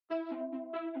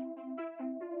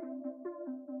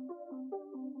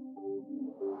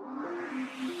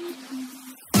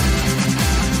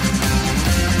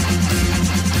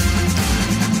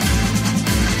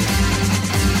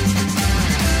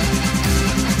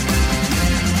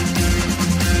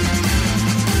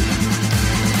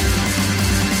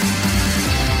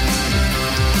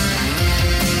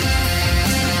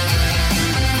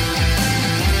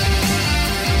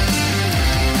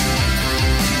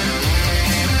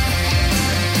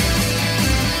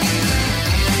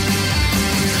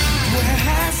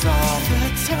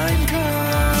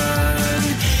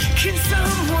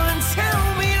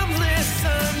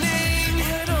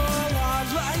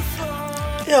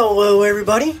Hello,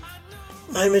 everybody.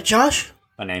 My name is Josh.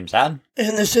 My name's Ad.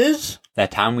 And this is...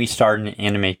 That time we started an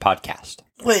anime podcast.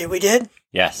 Wait, we did?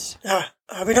 Yes.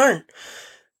 I'll be darned.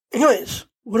 Anyways,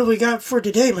 what do we got for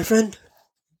today, my friend?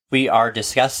 We are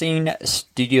discussing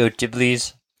Studio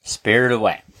Ghibli's Spirited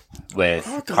Away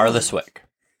with Carla Swick.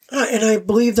 And I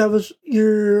believe that was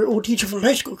your old teacher from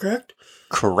high school, correct?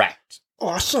 Correct.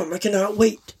 Awesome. I cannot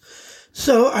wait.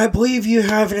 So, I believe you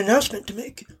have an announcement to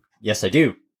make. Yes, I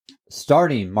do.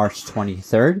 Starting March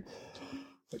 23rd,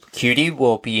 Cutie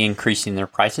will be increasing their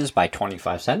prices by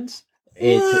 25 cents.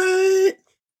 What?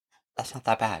 That's not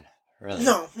that bad, really.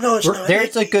 No, it's not.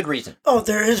 There's a good reason. Oh,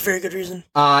 there is a very good reason.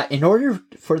 In order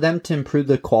for them to improve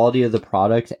the quality of the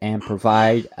product and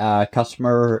provide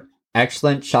customer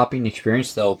excellent shopping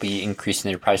experience, they'll be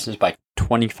increasing their prices by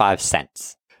 25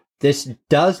 cents. This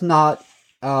does not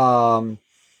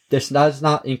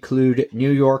include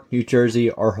New York, New Jersey,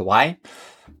 or Hawaii.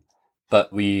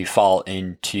 But we fall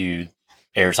into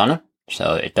Arizona,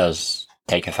 so it does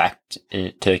take effect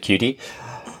to Cutie.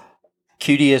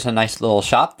 Cutie is a nice little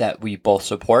shop that we both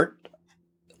support.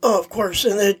 Oh, of course,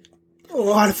 and it's a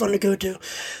lot of fun to go to.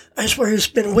 I swear you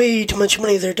spend way too much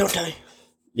money there, don't I?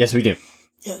 Yes, we do.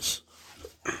 Yes.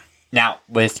 Now,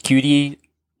 with Cutie,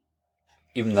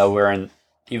 even though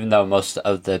most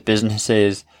of the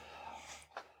businesses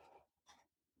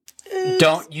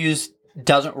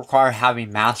doesn't require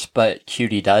having masks, but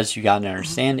Cutie does. You gotta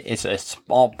understand, it's a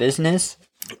small business.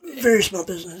 Very small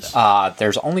business.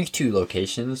 There's only 2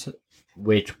 locations,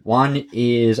 which one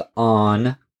is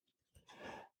one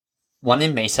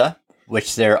in Mesa,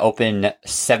 which they're open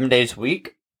 7 days a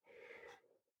week.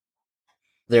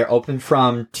 They're open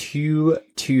from 2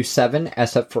 to 7,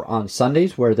 except for on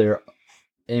Sundays,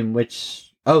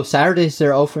 Saturdays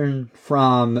they're open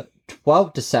from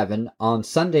 12 to 7. On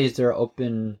Sundays they're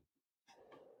open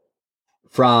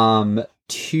from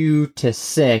 2 to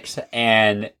 6.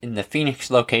 And in the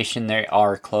Phoenix location, they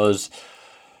are closed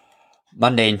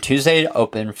Monday and Tuesday,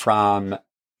 open from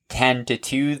 10 to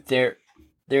 2.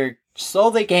 They're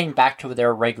slowly getting back to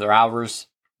their regular hours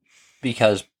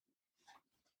because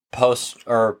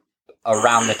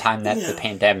around the time that the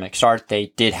pandemic started, they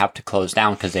did have to close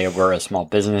down because they were a small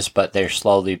business, but they're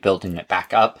slowly building it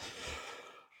back up.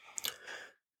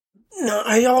 Now,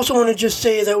 I also want to just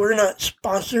say that we're not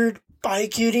sponsored by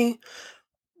Cutie,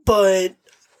 but,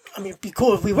 I mean, it'd be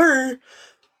cool if we were,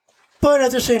 but at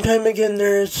the same time, again,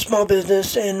 they're a small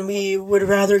business, and we would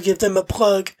rather give them a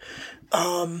plug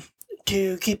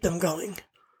to keep them going.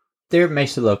 Their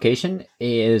Mesa location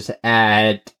is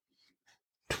at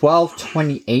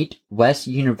 1228 West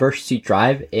University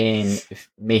Drive in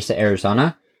Mesa,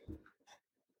 Arizona.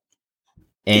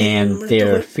 And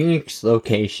their Phoenix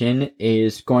location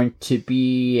is going to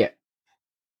be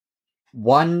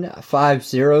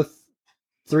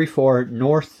 15034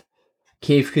 North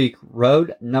Cave Creek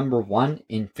Road, number 1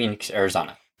 in Phoenix,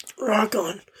 Arizona. Rock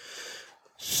on.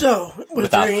 So,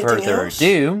 without further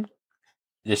ado,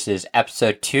 this is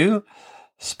episode 2,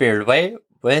 Spirited Away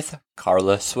with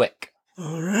Carla Swick.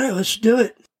 All right, let's do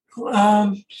it.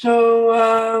 What do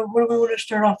we want to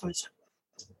start off with?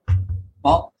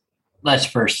 Well, let's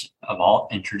first of all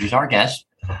introduce our guest.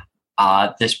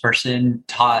 This person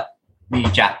taught me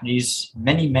Japanese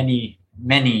many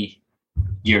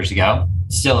years ago.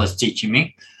 Still is teaching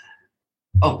me.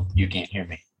 Oh, you can't hear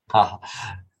me.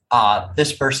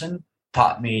 This person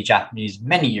taught me Japanese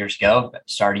many years ago,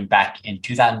 starting back in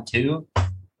 2002.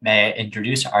 May I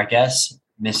introduce our guest,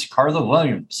 Miss Carla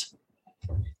Williams.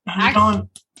 How's it going?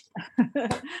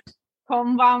 こ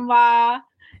んばんは。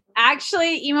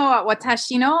Actually, 今は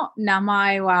私の名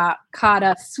前は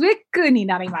Carla Swick に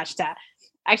なりました。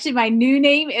Actually, my new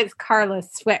name is Carla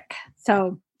Swick.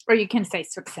 So, or you can say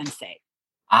Swick Sensei.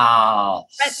 But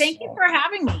thank you for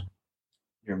having me.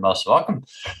 You're most welcome.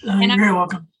 You're very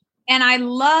welcome. And I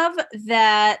love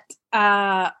that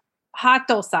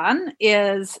Hato-san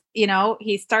is,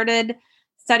 he started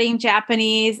studying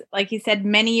Japanese, like he said,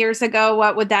 many years ago.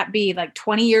 What would that be? Like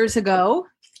 20 years ago?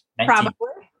 19. Probably.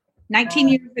 19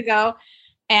 years ago.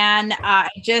 And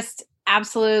just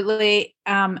absolutely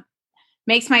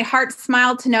makes my heart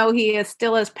smile to know he is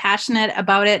still as passionate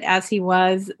about it as he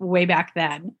was way back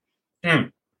then. I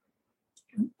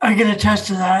can attest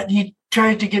to that. He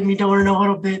tried to get me to learn a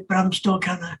little bit, but I'm still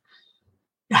kind of...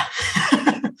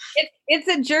 It's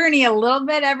a journey a little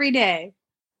bit every day.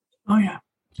 Oh, yeah.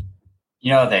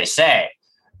 They say,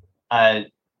 what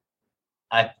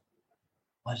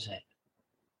is it?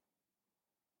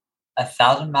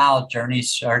 1,000-mile journey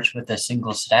starts with a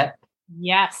single step.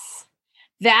 Yes.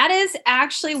 That is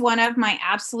actually one of my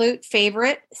absolute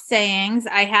favorite sayings.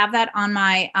 I have that on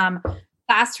my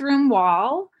classroom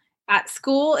wall. At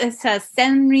school, it says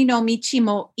Senri no michi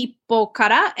mo ippo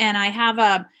kara. And I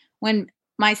have when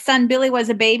my son Billy was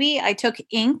a baby, I took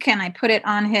ink and I put it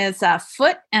on his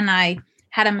foot and I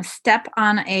had him step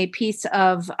on a piece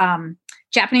of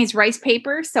Japanese rice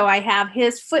paper. So I have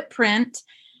his footprint.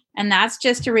 And that's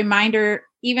just a reminder,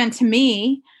 even to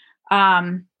me,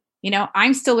 I'm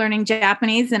still learning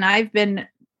Japanese and I've been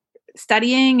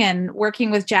studying and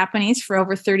working with Japanese for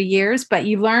over 30 years, but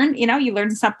you learn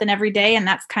something every day, and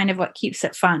that's kind of what keeps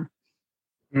it fun.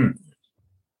 Mm.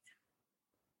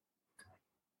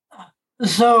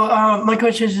 So my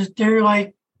question is there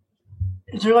like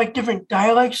different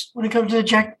dialects when it comes to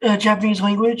the Japanese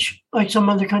language, like some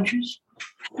other countries?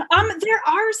 There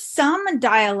are some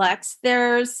dialects.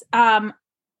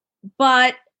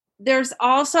 But there's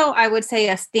also, I would say,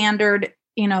 a standard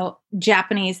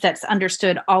Japanese that's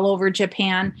understood all over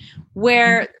Japan,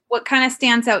 where what kind of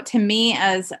stands out to me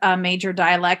as a major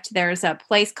dialect, there's a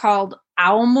place called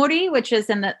Aomori, which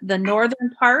is in the northern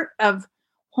part of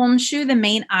Honshu, the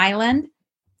main island.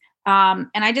 And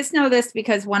I just know this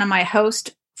because one of my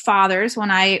host fathers,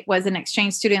 when I was an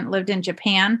exchange student, lived in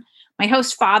Japan. My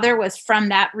host father was from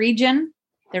that region.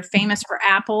 They're famous for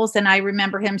apples. And I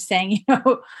remember him saying,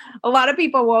 a lot of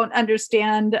people won't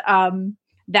understand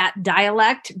that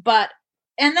dialect,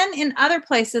 and then in other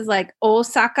places like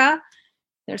Osaka,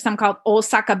 there's some called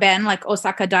Osaka Ben, like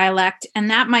Osaka dialect, and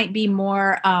that might be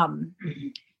more,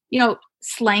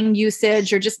 slang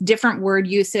usage or just different word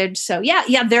usage. So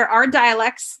yeah, there are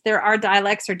dialects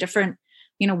or different,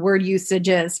 word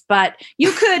usages, but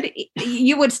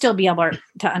you would still be able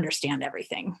to understand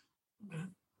everything.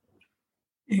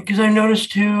 Because I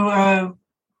noticed too,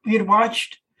 we had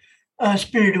watched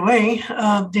Spirited Away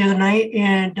the other night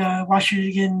and watched it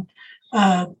again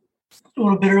a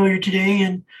little bit earlier today.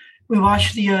 And we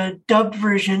watched the dubbed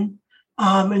version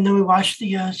and then we watched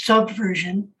the subbed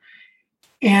version.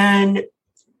 And,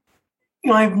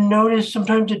 I've noticed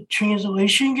sometimes the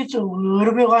translation gets a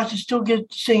little bit lost. It still gets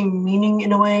the same meaning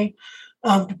in a way,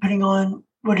 depending on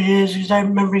what it is. Because I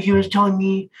remember he was telling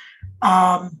me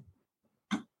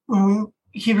when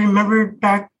he remembered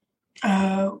back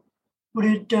what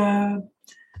did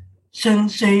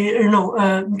Sensei or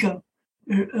no Miko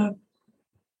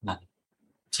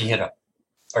Chihiro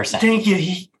or Sen. thank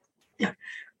you.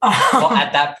 Well,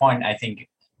 at that point, I think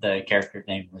the character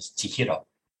name was Chihiro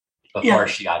before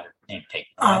she got her name taken.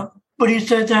 But he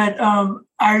said that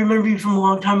I remember you from a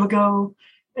long time ago,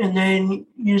 and then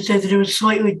you said that it was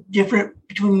slightly different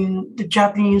between the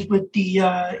Japanese with the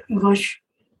English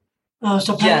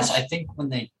subtitles. Yes, I think when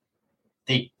they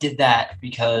did that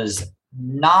because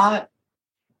not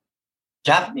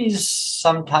Japanese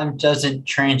sometimes doesn't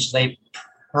translate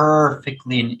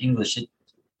perfectly in English.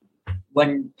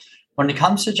 When it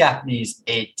comes to Japanese,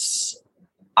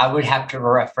 I would have to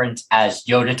reference as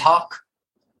Yoda talk.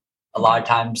 A lot of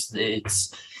times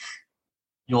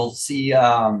you'll see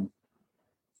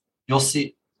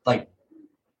like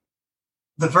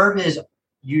the verb is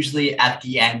usually at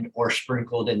the end or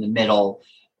sprinkled in the middle,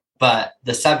 but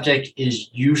the subject is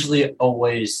usually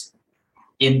always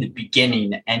in the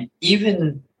beginning. And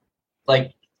even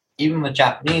with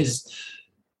Japanese,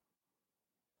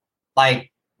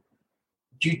 like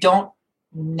you don't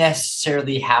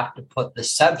necessarily have to put the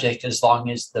subject as long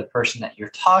as the person that you're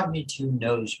talking to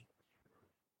knows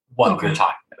what you're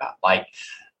talking about. Like,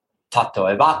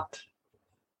 例えば,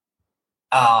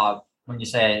 when you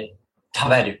say 食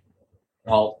べる,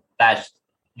 well, that's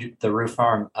the root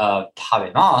form of 食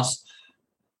べます,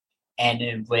 and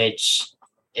in which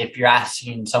if you're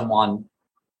asking someone,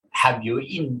 have you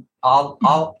eaten,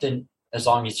 often, as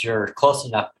long as you're close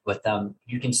enough with them,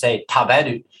 you can say 食べ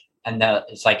る, and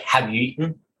it's like, have you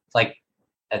eaten? It's like,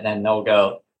 and then they'll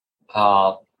go,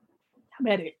 食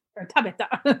べる or 食べ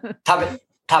た.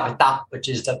 食べた, which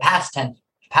is the past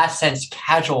tense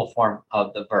casual form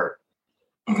of the verb.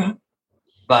 Okay.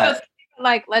 But so,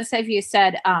 like, let's say if you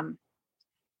said,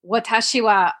 私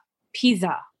はピ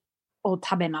ザを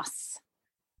食べます.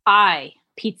 I,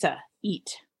 pizza,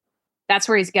 eat. That's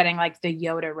where he's getting like the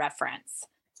Yoda reference.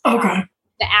 Okay.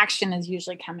 The action is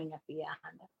usually coming at the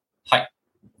end. Hi.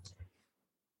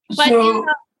 But So,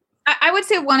 I would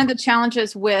say one of the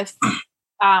challenges with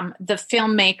the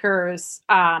filmmakers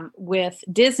with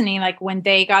Disney, like when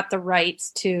they got the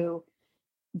rights to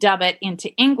dub it into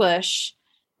English,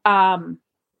 the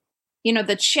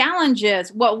challenge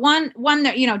is, well, one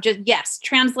that, just, yes,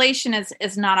 translation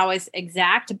is not always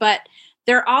exact, but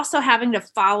they're also having to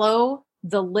follow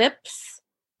the lips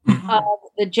of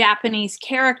the Japanese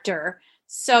character.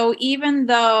 So even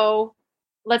though,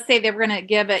 let's say they were going to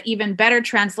give an even better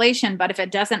translation, but if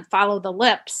it doesn't follow the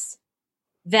lips,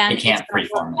 then They can't it's gonna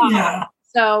freeform work. it. Yeah.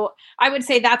 So I would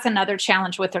say that's another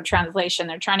challenge with their translation.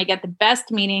 They're trying to get the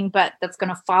best meaning, but that's going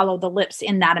to follow the lips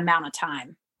in that amount of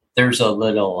time. There's a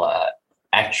little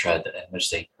extra in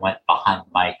which they went behind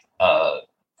the mic of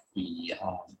the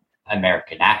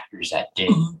American actors that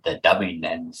did the dubbing,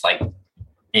 and it's like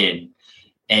in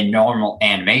normal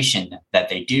animation that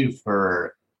they do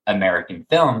for American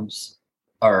films,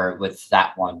 or with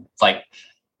that one, like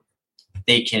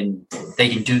they can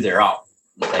do their own.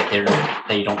 Like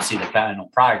they don't see the final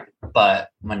product.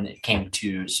 But when it came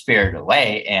to Spirited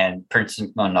Away and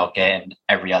Princess Mononoke and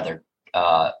every other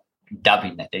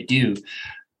dubbing that they do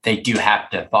have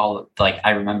to follow. Like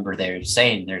I remember they were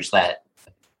saying there's that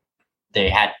they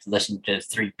had to listen to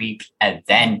 3 beeps and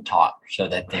then talk so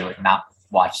that they would not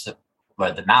watch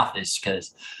where the mouth is,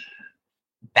 because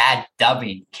bad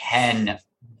dubbing can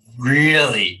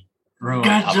really ruin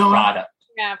Godzilla. a product.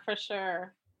 Yeah, for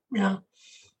sure. Yeah.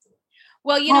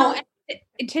 Well, you know,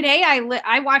 today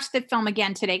I watched the film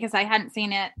again today because I hadn't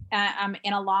seen it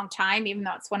in a long time, even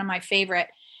though it's one of my favorite.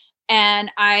 And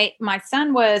my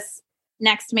son was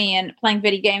next to me and playing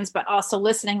video games, but also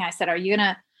listening. I said, "Are you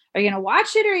gonna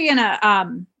watch it, or are you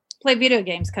gonna play video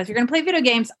games? Because you're gonna play video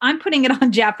games, I'm putting it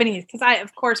on Japanese because I,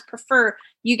 of course, prefer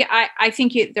you. I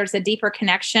think there's a deeper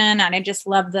connection, and I just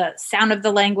love the sound of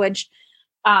the language.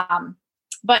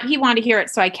 But he wanted to hear it,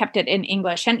 so I kept it in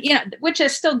English, and which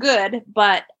is still good.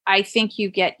 But I think you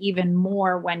get even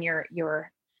more when you're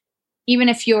even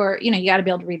if you're you got to be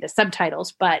able to read the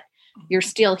subtitles, but you're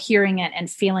still hearing it and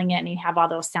feeling it, and you have all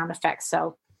those sound effects.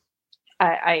 So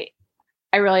I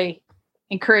really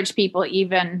encourage people,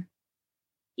 even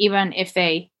if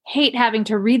they hate having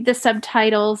to read the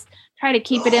subtitles, try to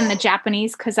keep it in the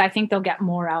Japanese, because I think they'll get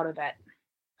more out of it.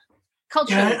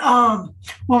 Culturally. Yeah,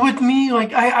 well, with me,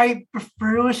 like I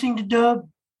prefer listening to dub,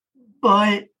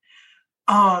 but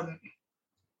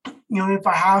if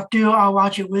I have to, I'll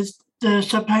watch it with the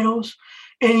subtitles.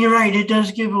 And you're right, it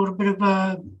does give a little bit of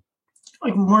a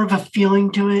more of a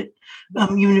feeling to it,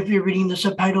 even if you're reading the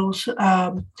subtitles.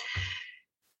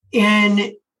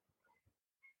 And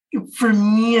for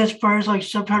me, as far as like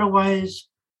subtitle wise,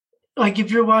 like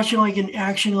if you're watching like an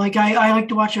action, like I like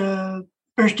to watch a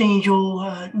First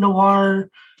Angel, Noir,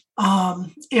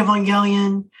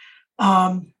 Evangelion,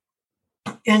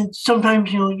 and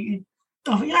sometimes I'll be,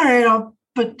 all right, I'll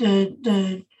put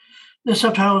the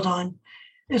subtitles on.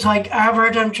 It's like I have a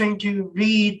hard time trying to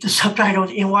read the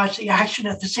subtitles and watch the action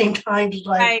at the same time. It's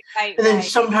like, and then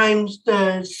sometimes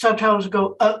the subtitles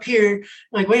go up here.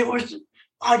 Like, wait,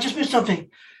 I just missed something.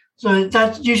 So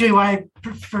that's usually why I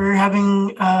prefer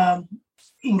having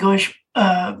English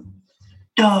dub.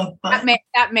 But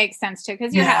that makes sense too,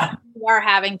 because you're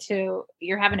having to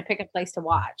pick a place to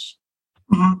watch.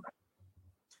 Mm-hmm.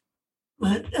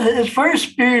 But as far as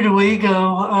Spirited Away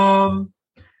go,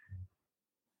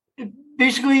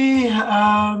 basically,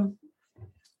 I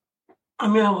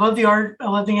love the art. I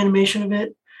love the animation of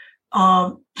it.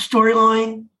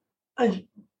 Storyline,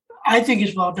 I think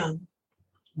is well done.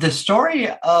 The story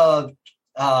of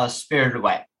Spirited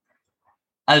Away,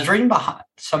 I was reading behind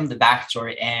some of the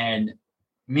backstory, and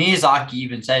Miyazaki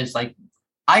even says, like,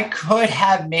 I could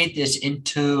have made this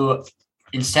into,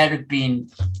 instead of being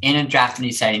in a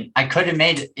Japanese setting, I could have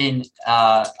made it in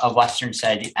a Western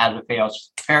setting as a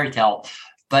fairy tale.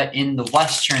 But in the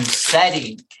Western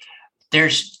setting,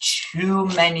 there's too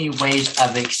many ways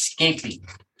of escaping.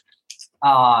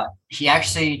 He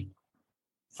actually,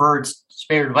 for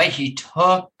Spirited Away, he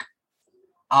took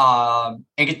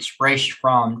inspiration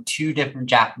from 2 different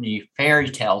Japanese fairy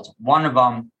tales. One of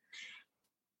them,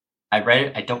 I read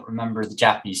it, I don't remember the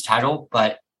Japanese title,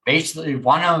 but basically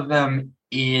one of them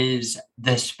is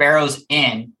The Sparrow's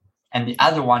Inn, and the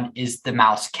other one is The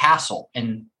Mouse Castle.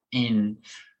 And in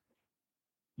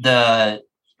the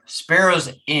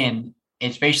Sparrow's Inn,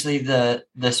 it's basically the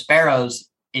sparrows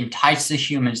entice the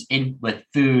humans in with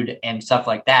food and stuff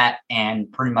like that,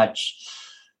 and pretty much,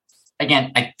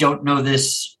 again, I don't know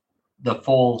the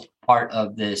full part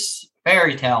of this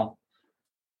fairy tale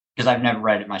because I've never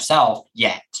read it myself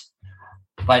yet,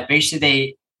 but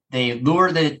basically they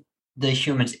lure the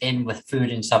humans in with food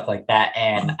and stuff like that,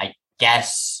 and I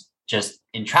guess just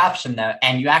entraps them there.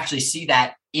 And you actually see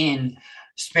that in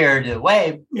Spirited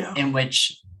Away, in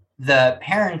which the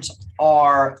parents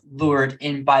are lured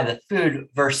in by the food,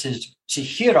 versus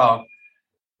Chihiro,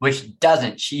 which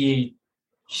doesn't. She's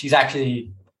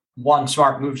actually, one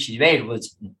smart move she made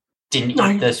was didn't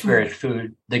eat the spirit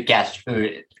food, the guest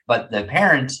food. But the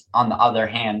parents, on the other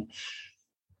hand,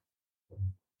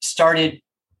 started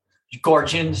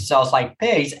gorging themselves like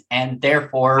pigs, and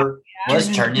therefore was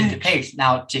turned into pigs.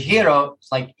 Now Chihiro,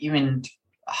 like even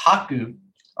Haku,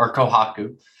 or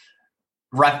Kohaku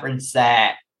reference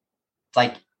that,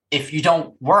 like, if you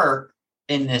don't work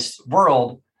in this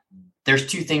world, there's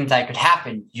two things that could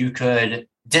happen. You could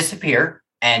disappear,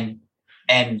 and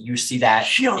you see that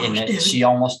she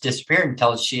almost disappeared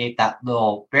until she ate that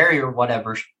little berry or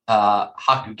whatever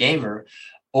Haku gave her,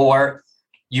 or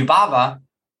Yubaba,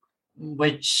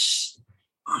 which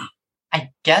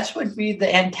I guess would be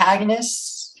the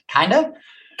antagonist, kind of,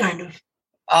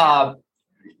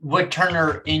 would turn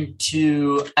her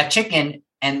into a chicken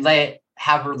and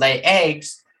have her lay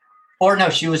eggs. Or no,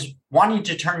 she was wanting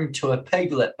to turn into a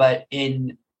piglet, but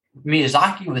in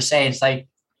Miyazaki was saying, it's like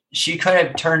she could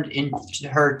have turned into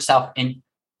herself, and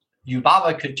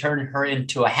Yubaba could turn her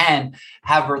into a hen,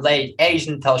 have her lay eggs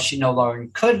until she no longer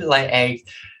could lay eggs,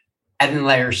 and then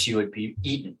later she would be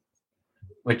eaten.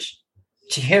 Which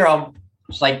Chihiro,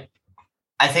 like,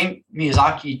 I think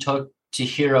Miyazaki took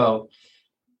Chihiro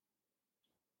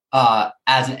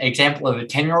as an example of a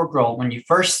 10-year-old girl. When you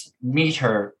first meet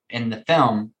her in the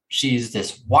film, she's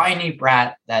this whiny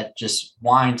brat that just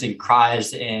whines and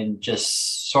cries and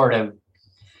just sort of,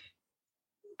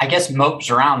 I guess, mopes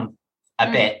around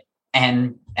a bit.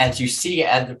 And as you see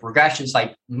as the progressions,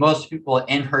 like, most people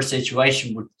in her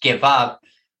situation would give up,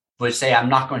 would say, I'm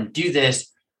not going to do this,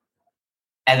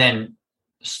 and then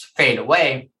fade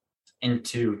away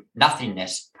into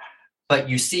nothingness. But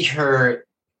you see her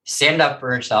stand up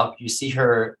for herself. You see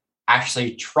her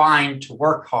actually trying to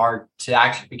work hard to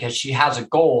actually, because she has a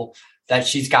goal that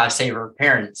she's got to save her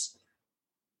parents.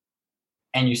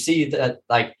 And you see that,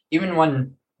 like, even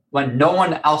when no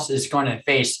one else is going to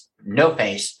face no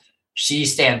face, she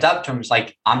stands up to him. It's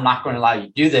like, I'm not going to allow you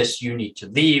to do this. You need to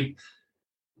leave.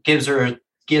 Gives her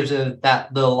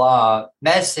that little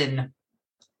medicine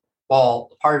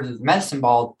ball, part of the medicine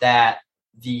ball that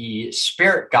the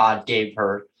spirit god gave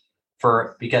her,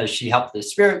 because she helped the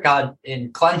spirit god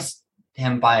and cleansed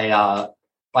him by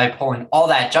pulling all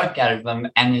that junk out of him,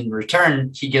 and in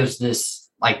return he gives this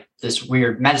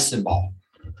weird medicine ball.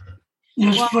 It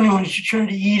was funny when she tried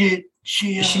to eat it.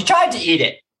 She tried to eat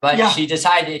it, but she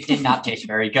decided it did not taste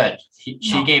very good.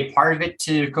 She gave part of it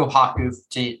to Kohaku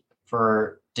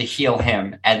to heal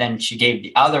him, and then she gave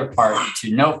the other part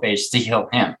to No Face to heal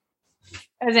him.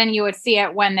 And then you would see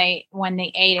it when they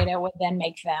ate it, it would then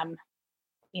make them,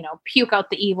 puke out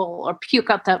the evil or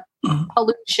puke out the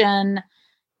pollution.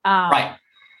 Right.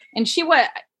 And she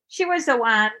was the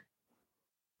one.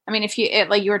 I mean,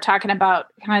 like you were talking about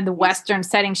kind of the Western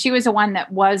setting, she was the one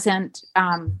that wasn't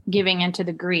giving into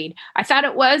the greed. I thought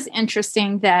it was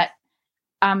interesting that,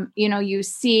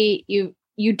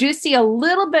 you do see a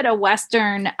little bit of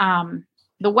Western.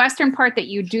 The Western part that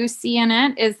you do see in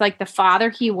it is like the father,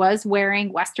 he was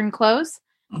wearing Western clothes.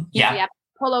 He had a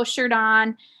polo shirt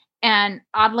on. And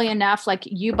oddly enough, like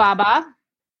Yubaba,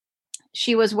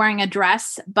 she was wearing a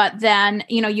dress. But then,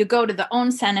 you go to the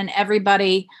onsen and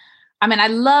everybody, I mean, I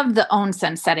love the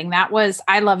onsen setting.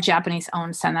 I love Japanese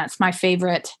onsen. That's my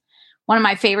favorite. One of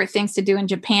my favorite things to do in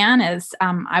Japan is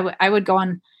I would go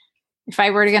on, if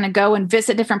I were going to go and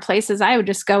visit different places, I would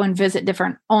just go and visit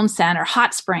different onsen or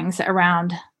hot springs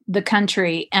around the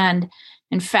country. And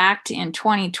in fact, in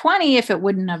 2020, if it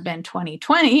wouldn't have been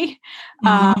 2020,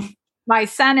 my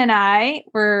son and I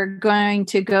were going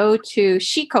to go to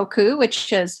Shikoku,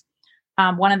 which is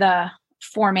one of the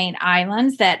 4 main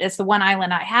islands. That is the one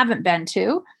island I haven't been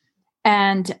to.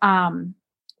 And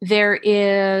there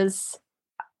is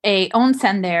a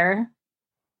onsen there,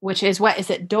 which is, what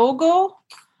is it? Dogo?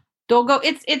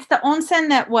 It's the onsen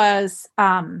that was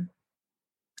that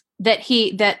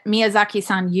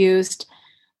Miyazaki-san used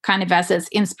kind of as his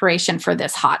inspiration for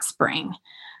this hot spring.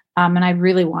 And I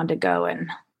really wanted to go and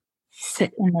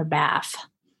sit in their bath.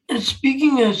 And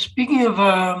speaking of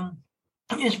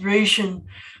inspiration,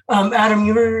 Adam,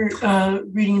 you were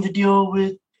reading the deal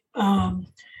with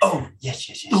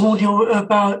yes. The whole deal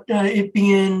about it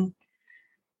being,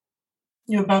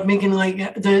 about making like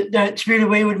that Spirited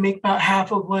Away would make about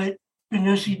half of what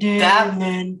Benosi did, and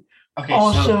then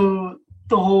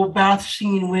the whole bath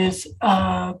scene with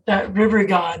that river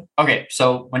god. Okay,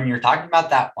 so when you're talking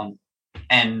about that one,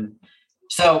 and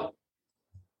so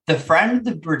the friend of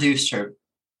the producer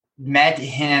met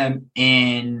him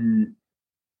in,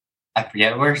 I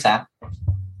forget where's that.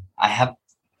 I have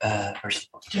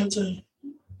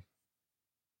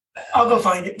I'll go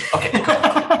find it. Okay.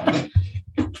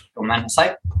 ごめんなさ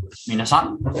い。皆さ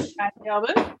ん。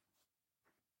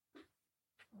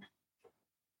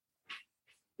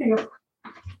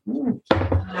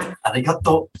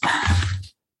Arigato.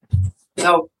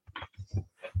 So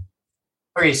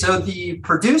the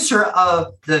producer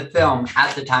of the film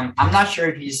at the time, I'm not sure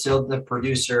if he's still the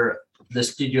producer the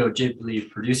Studio Ghibli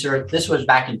producer. This was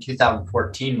back in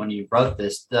 2014 when he wrote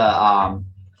this. The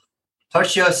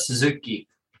Toshio Suzuki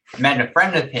met a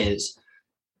friend of his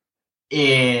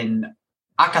in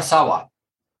Akasawa,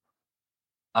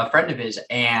 a friend of his,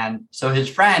 and so his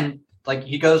friend, like,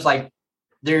 he goes like,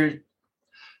 there's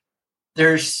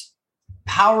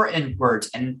power in words,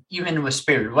 and even with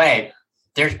Spirited Away,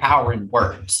 there's power in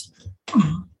words.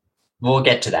 We'll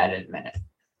get to that in a minute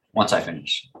once I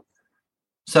finish.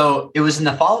 So it was in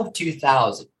the fall of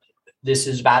 2000. This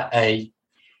is about a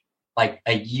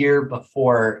year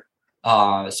before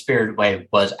Spirited Away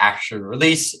was actually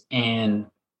released in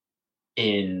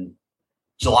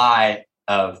July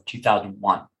of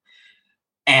 2001.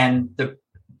 And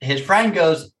his friend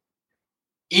goes,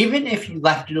 even if you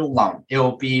left it alone, it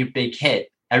will be a big hit.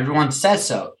 Everyone says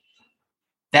so.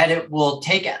 That it will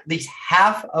take at least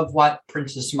half of what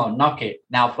Princess Mononoke.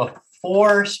 Now,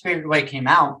 before Spirited Away came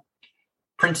out,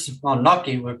 Princess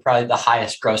Mononoke was probably the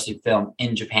highest grossing film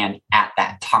in Japan at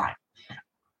that time.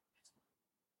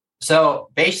 So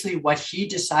basically what he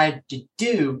decided to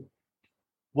do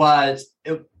was,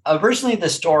 originally the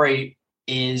story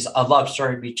is a love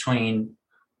story between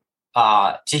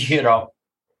Chihiro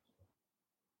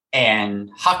and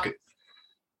Haku.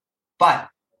 But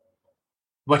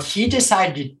what he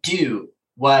decided to do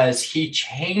was he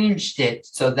changed it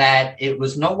so that it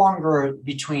was no longer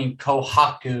between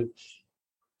Kohaku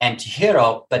and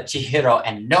Chihiro, but Chihiro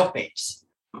and No Face.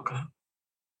 Okay.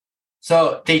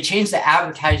 So they changed the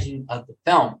advertising of the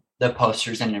film, the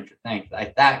posters and everything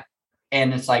like that.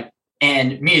 And it's like,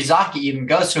 and Miyazaki even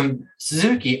goes to him,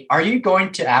 Suzuki, are you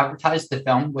going to advertise the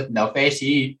film with No Face?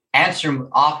 He answered him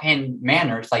offhand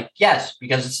manner. It's like, yes,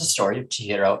 because it's the story of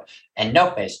Chihiro and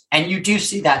No Face. And you do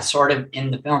see that sort of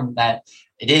in the film, that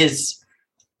it is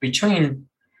between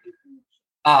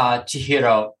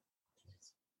Chihiro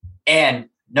and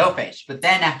No Face. But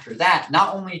then after that,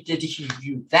 not only did he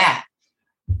do that,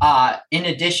 in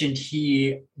addition,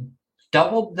 he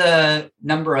doubled the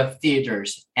number of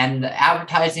theaters, and the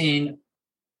advertising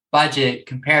budget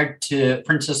compared to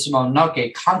Princess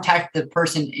Mononoke contacted the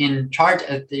person in charge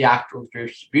of theatrical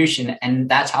distribution, and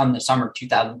that's how in the summer of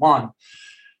 2001,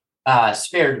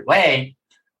 Spirited Away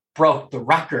broke the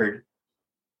record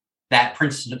that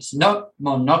Princess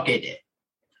Mononoke did.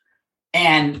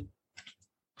 And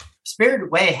Spirited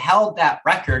Away held that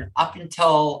record up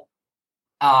until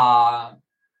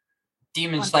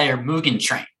Demon Slayer Mugen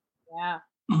Train. Yeah.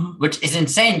 Which is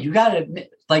insane. You gotta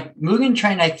admit, like, Mugen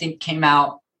Train, I think, came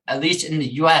out, at least in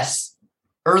the US,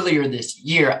 earlier this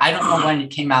year. I don't know when it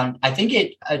came out. I think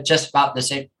it just about the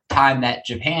same time that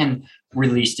Japan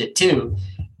released it too.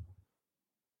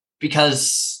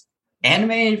 Because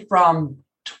anime from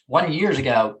 20 years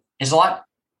ago is a lot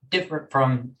different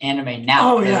from anime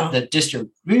now. Oh, yeah. The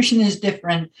distribution is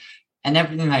different and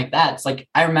everything like that. It's like,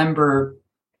 I remember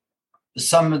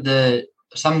some of the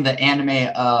anime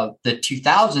of the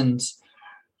 2000s,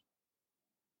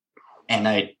 and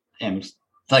I am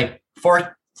like,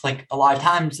 a lot of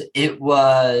times it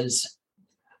was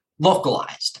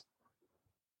localized,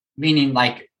 meaning,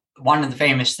 like, one of the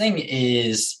famous thing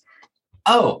is,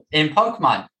 in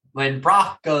Pokemon, when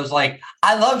Brock goes like,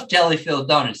 I love jelly-filled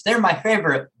donuts, they're my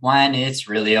favorite, when it's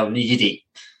really onigiri.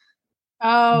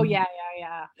 Oh, yeah.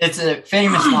 It's a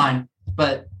famous line,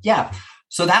 but yeah.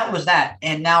 So that was that.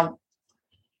 And now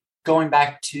going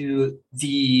back to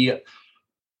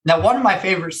one of my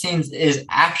favorite scenes is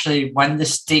actually when the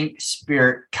stink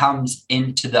spirit comes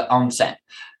into the onsen.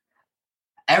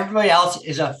 Everybody else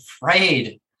is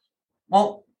afraid.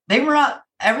 Well, they were not,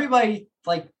 everybody,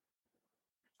 like,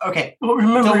 okay. Well,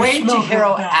 remember, the way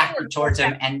Chihiro acted towards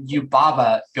him, and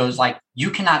Yubaba goes like,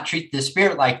 you cannot treat the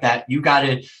spirit like that. You got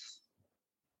to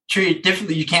treat it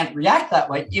differently. You can't react that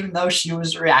way, even though she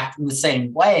was reacting the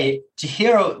same way.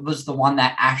 Chihiro was the one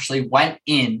that actually went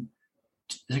in,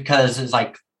 because it's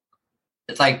like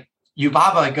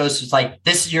Yubaba goes, it's like,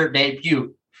 this is your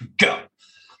debut, go.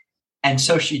 And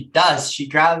so she does. She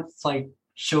grabs, like,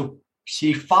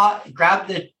 grabbed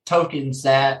the tokens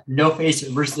that No Face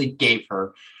originally gave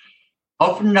her,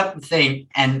 opened up the thing,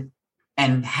 and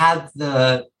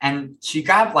she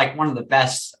grabbed, like, one of the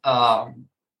best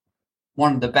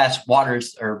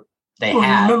waters they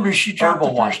had. Remember, she dropped the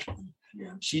one. first one.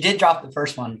 Yeah. She did drop the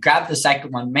first one, grabbed the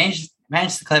second one, managed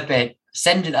to clip it,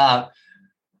 send it up,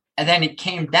 and then it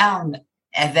came down,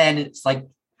 and then it's like,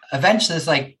 eventually it's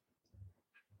like,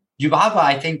 Yubaba,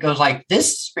 I think, goes like,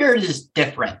 this spirit is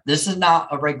different. This is not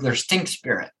a regular stink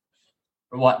spirit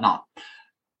or whatnot.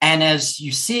 And as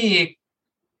you see,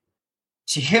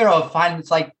 Chihiro finds,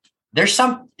 like,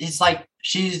 it's like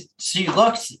she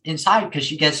looks inside because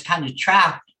she gets kind of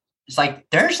trapped. It's like,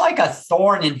 there's like a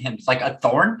thorn in him. It's like a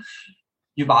thorn.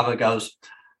 Yubaba goes,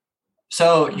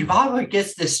 so Yubaba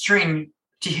gets this string.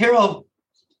 Chihiro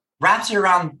wraps it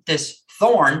around this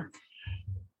thorn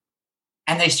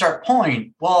and they start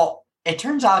pulling. Well, it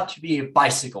turns out to be a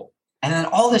bicycle. And then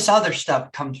all this other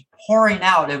stuff comes pouring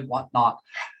out and whatnot.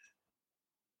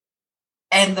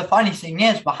 And the funny thing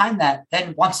is, behind that,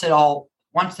 then once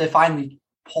they finally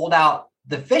pulled out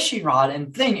the fishing rod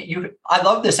and thing, I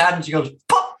love this happens. He goes,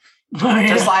 pop!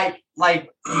 Just like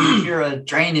you hear a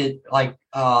drainage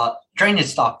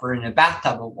stopper in a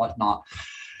bathtub or whatnot.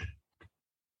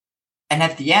 And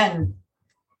at the end,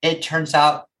 it turns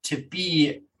out to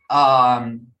be a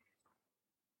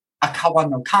Kawa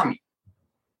no Kami.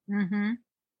 Mm-hmm.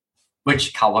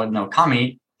 Which Kawa no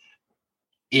Kami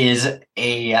is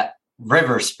a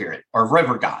river spirit or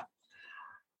river god.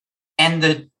 And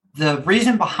the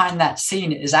reason behind that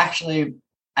scene is actually,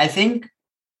 I think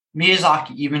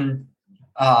Miyazaki even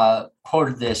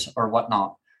quoted this or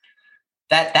whatnot,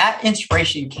 that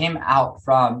inspiration came out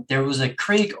from, there was a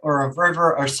creek or a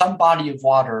river or some body of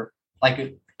water, like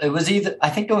it was either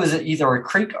a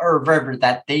creek or a river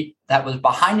that was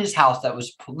behind his house that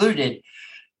was polluted.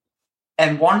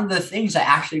 And one of the things that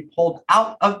actually pulled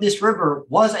out of this river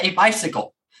was a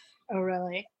bicycle. Oh,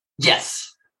 really?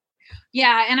 Yes.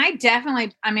 Yeah, and I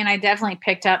definitely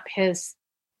picked up his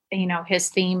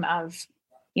theme of,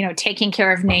 taking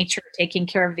care of nature, taking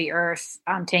care of the earth,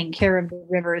 taking care of the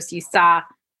rivers. You saw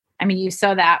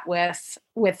that with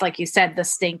like you said, the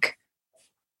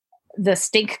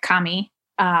stink kami,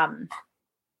 and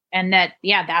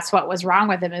that's what was wrong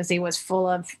with him, is he was full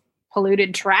of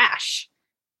polluted trash.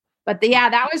 But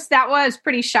that was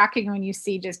pretty shocking when you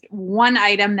see just one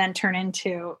item then turn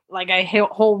into like a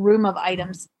whole room of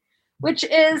items, which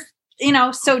is,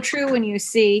 so true when you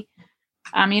see,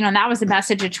 and that was a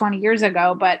message of 20 years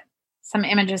ago, but some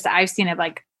images that I've seen of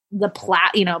like the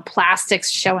plastics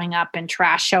showing up and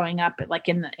trash showing up like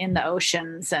in the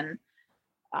oceans. And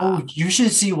you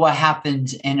should see what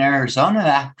happens in Arizona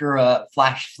after a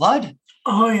flash flood.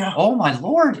 Oh yeah. Oh my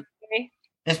Lord. Okay.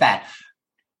 It's bad,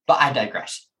 but I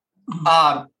digress.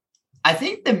 I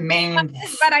think the main,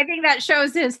 but I think that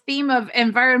shows his theme of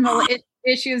environmental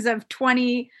issues of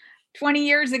 20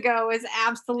 years ago is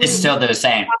absolutely, it's still the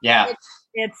same. Yeah.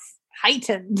 It's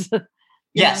heightened.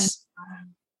 Yes.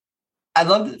 I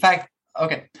love the fact,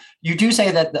 okay, you do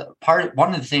say that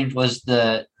one of the things was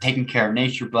the taking care of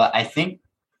nature, but I think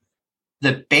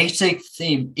the basic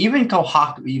theme, even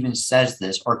Kohaku even says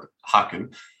this, or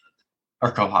Haku,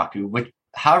 or Kohaku, which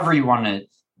whatever you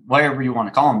want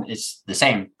to call him, it's the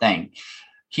same thing.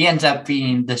 He ends up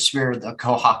being the spirit of the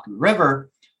Kohaku River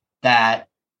that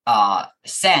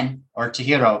Sen, or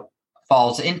Chihiro,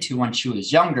 falls into when she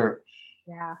was younger.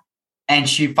 Yeah. And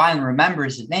she finally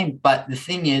remembers his name. But the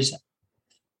thing is,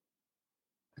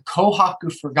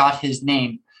 Kohaku forgot his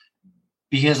name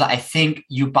because I think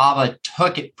Yubaba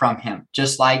took it from him,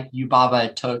 just like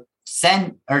Yubaba took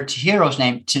Sen or Chihiro's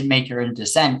name to make her into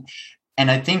Sen.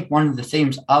 And I think one of the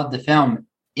themes of the film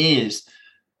is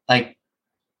like,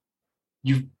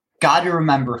 you've got to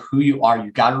remember who you are.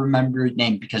 You got to remember your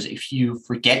name, because if you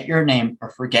forget your name or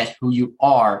forget who you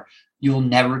are, you'll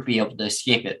never be able to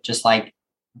escape it. Just like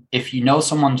if you know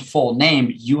someone's full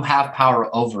name, you have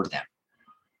power over them.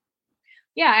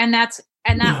 Yeah, and that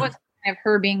was kind of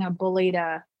her being a bully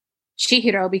to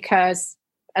Chihiro, because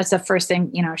that's the first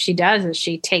thing she does is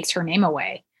she takes her name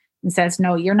away and says,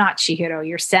 "No, you're not Chihiro,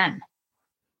 you're Sen."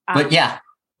 But yeah,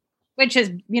 which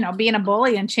is being a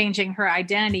bully and changing her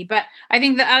identity. But I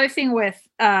think the other thing with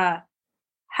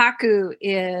Haku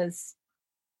is,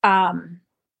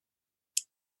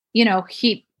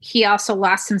 he also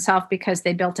lost himself because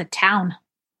they built a town,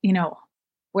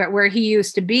 where he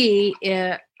used to be.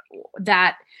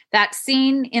 That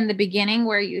scene in the beginning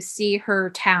where you see her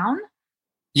town,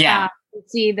 you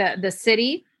see the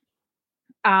city,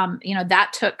 that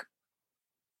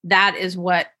is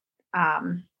what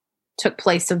took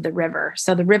place of the river.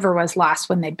 So the river was lost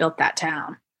when they built that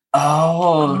town.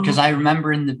 Oh, because I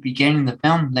remember in the beginning of the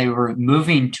film, they were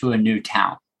moving to a new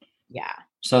town. Yeah.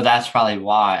 So that's probably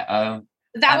why.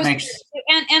 That makes,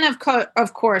 and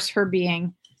of course her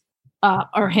being,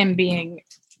 or him being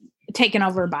taken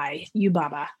over by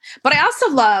Yubaba. But I also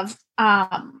love,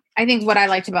 I think what I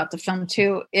liked about the film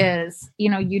too is,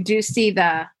 you do see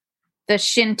the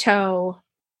Shinto,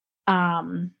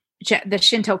 the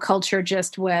Shinto culture,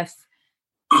 just with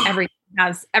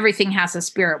everything has a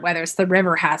spirit, whether it's the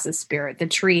river has a spirit, the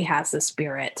tree has a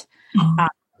spirit,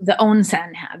 the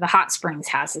onsen, the hot springs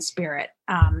has a spirit,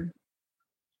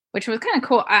 which was kind of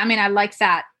cool. I mean, I like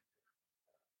that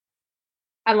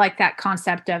I like that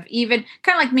concept of even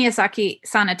kind of like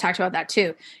Miyazaki-san had talked about that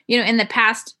too. In the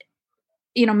past,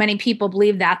 many people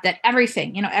believe that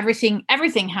everything,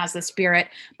 everything has the spirit.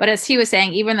 But as he was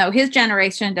saying, even though his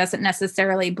generation doesn't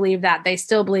necessarily believe that, they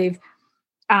still believe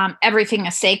everything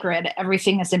is sacred,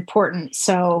 everything is important.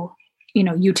 So,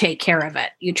 you take care of it,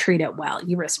 you treat it well,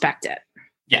 you respect it.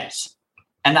 Yes.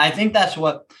 And I think that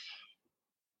what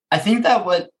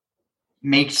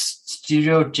makes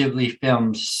Studio Ghibli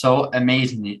films so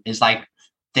amazing is like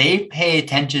they pay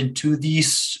attention to the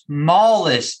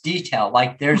smallest detail.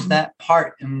 Like there's that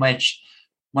part in which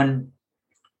when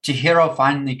Chihiro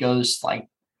finally goes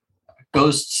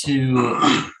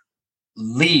to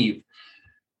leave,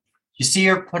 you see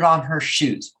her put on her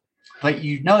shoes, but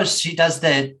you notice she does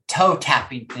the toe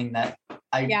tapping thing that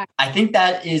I think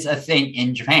that is a thing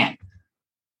in Japan.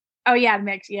 Oh yeah,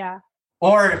 mix, yeah.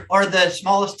 Or the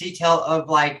smallest detail of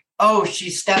like, oh, she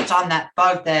steps on that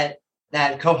bug that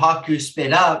Kohaku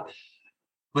spit up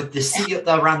with the seal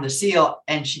around the seal,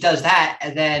 and she does that,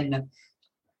 and then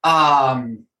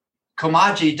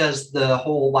Komaji does the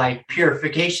whole like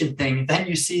purification thing. Then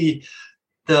you see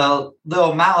the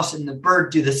little mouse and the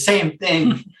bird do the same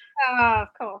thing. Oh,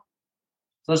 cool.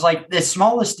 So it's like the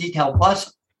smallest detail,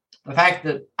 plus the fact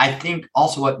that I think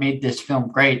also what made this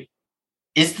film great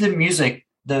is the music,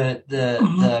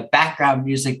 the background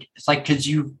music. It's like, because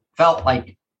you felt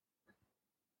like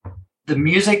the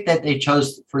music that they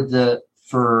chose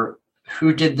for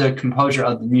who did the composure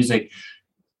of the music,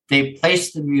 they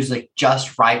placed the music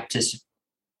just right to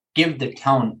give the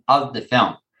tone of the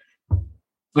film,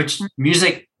 which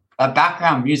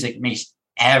background music makes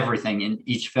everything in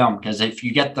each film. Because if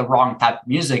you get the wrong type of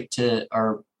music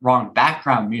or wrong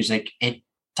background music, it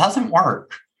doesn't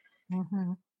work.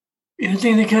 Mm-hmm. I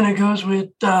think that kind of goes with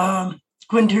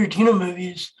Quentin Tarantino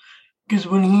movies, because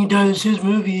when he does his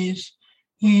movies,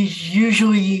 he's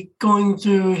usually going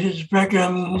through his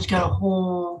background. I mean, he's got a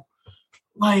whole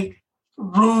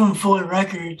room full of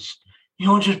records.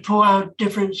 He'll just pull out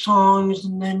different songs,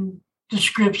 and then the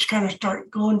scripts kind of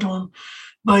start going to him.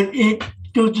 But it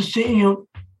goes to say,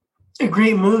 a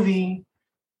great movie,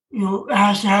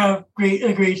 has to have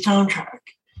a great soundtrack,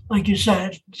 like you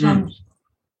said.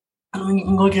 I mean, you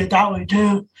can look at it that way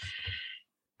too.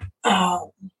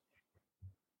 But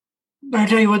I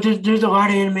tell you what, there's a lot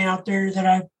of anime out there that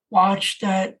I've watched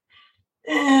that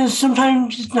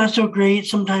sometimes it's not so great,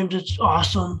 sometimes it's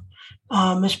awesome.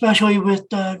 Especially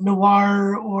with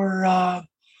Noir or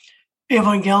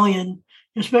Evangelion,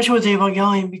 especially with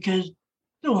Evangelion, because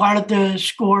a lot of the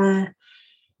score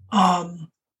and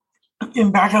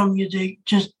background music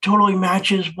just totally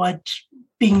matches what's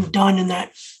being done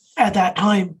at that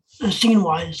time, scene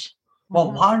wise.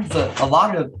 Well, a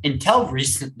lot of until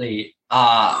recently,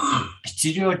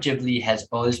 Studio Ghibli has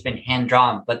always been hand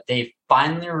drawn, but they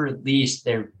finally released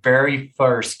their very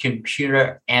first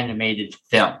computer animated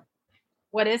film.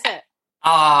 What is it?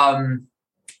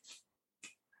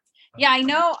 Yeah, I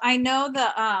know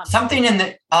the something in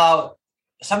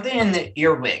the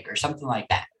earwig or something like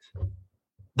that.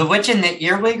 The Witch in the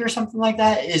Earwig or something like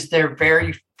that is their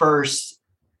very first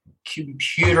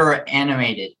computer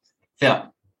animated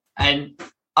film. And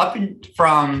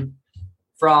from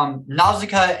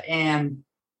Nausicaa and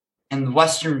the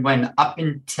Western Wind up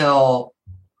until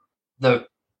the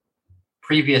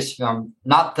previous film,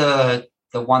 not the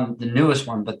newest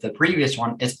one, but the previous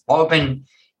one, it's all been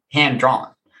hand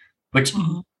drawn, which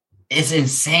is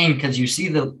insane, because you see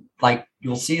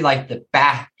you'll see the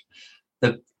back,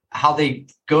 how they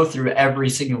go through every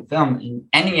single film in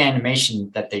any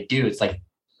animation that they do.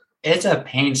 It's a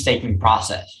painstaking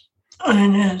process.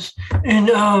 It is. And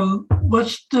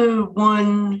what's the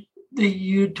one that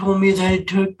you told me that it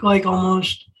took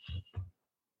almost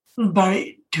about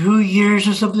 2 years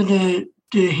or something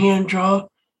to hand draw?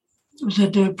 Was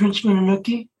that the Prince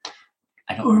Mononoke?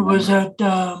 I don't or remember. Was that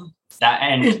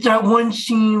it's that one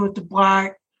scene with the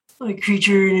black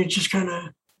creature, and it just kind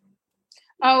of.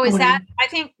 Oh, is that? I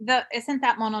think isn't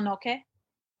that Mononoke?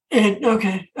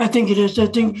 Okay, I think it is. I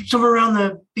think somewhere around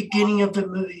the beginning of the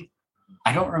movie.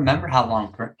 I don't remember how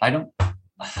long. I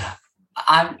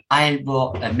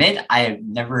will admit I have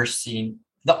never seen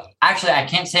actually, I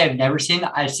can't say I've never seen.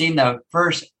 I've seen the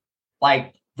first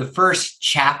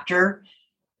chapter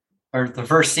or the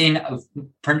first scene of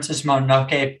Princess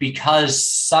Mononoke, because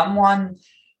someone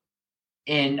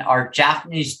in our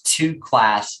Japanese 2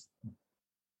 class,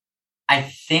 I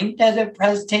think, did a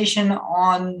presentation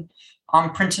on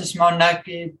Princess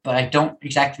Mononoke, but I don't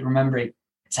exactly remember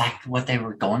exactly what they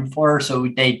were going for. So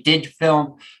they did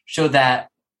show that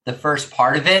the first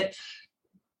part of it,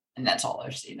 and that's all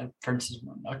I've seen of Princess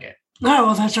Mononoke. Oh,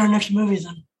 well, that's our next movie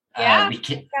then. Yeah.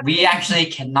 We actually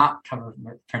cannot cover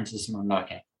Princess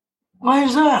Mononoke. Why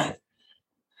is that?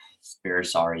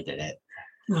 Spirits already did it.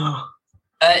 No.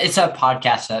 It's a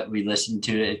podcast that we listen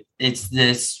to. It's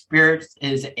the Spirit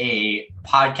is a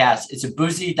podcast. It's a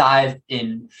boozy dive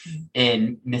in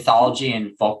mythology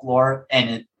and folklore,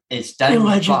 and it's done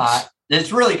by.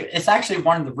 It's actually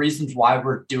one of the reasons why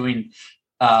we're doing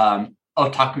Otaku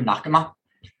Nakama.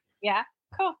 Yeah,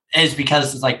 cool. Is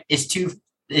because it's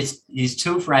these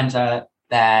two friends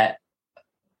that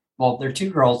they're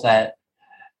two girls that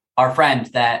are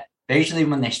friends that basically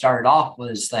when they started off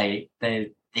was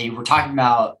they were talking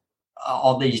about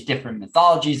all these different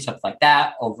mythologies, stuff like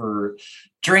that, over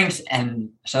drinks.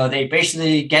 And so they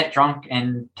basically get drunk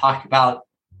and talk about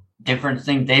different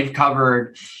things they've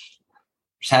covered.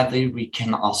 Sadly, we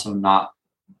can also not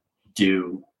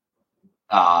do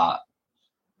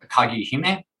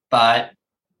Kagehime, but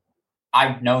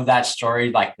I know that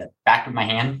story like the back of my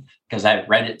hand because I've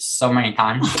read it so many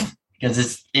times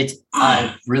because it's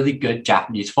a really good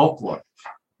Japanese folklore.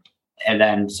 And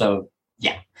then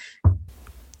yeah.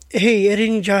 Hey,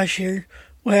 editing Josh here.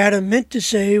 What Adam meant to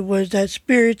say was that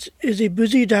Spirits is a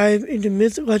boozy dive into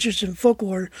myth, legends, and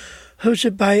folklore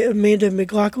hosted by Amanda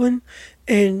McLaughlin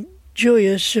and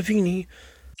Julia Savini.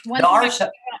 One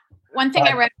thing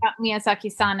I read about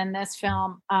Miyazaki-san in this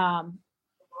film,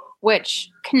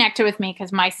 which connected with me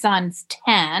because my son's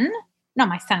 10. No,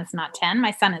 my son is not 10.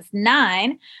 My son is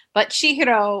 9. But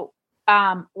Chihiro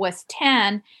was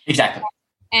 10. Exactly.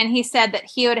 And he said that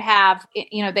he would have,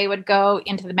 they would go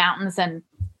into the mountains and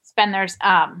spend their,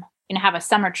 have a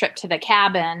summer trip to the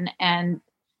cabin. And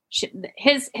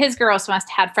his girls must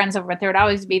have had friends over, but there would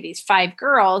always be these 5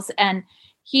 girls. And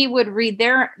he would read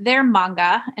their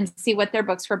manga and see what their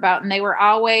books were about. And they were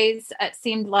always, it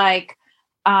seemed like,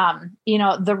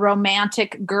 the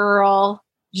romantic girl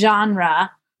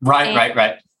genre.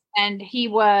 Right. And he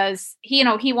was,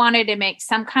 he wanted to make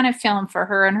some kind of film for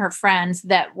her and her friends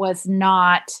that was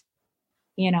not,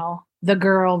 the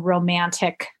girl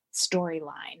romantic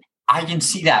storyline. I can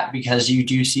see that because you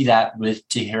do see that with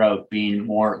Chihiro being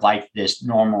more like this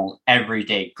normal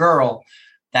everyday girl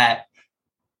that,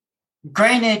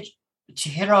 granted,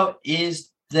 Chihiro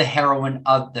is the heroine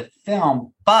of the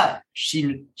film, but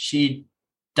she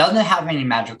doesn't have any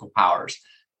magical powers,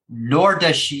 nor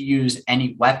does she use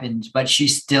any weapons, but she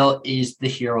still is the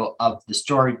hero of the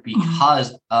story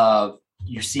because of,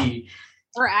 you see,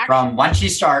 from when she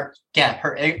starts,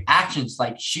 her actions,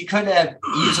 like she could have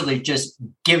easily just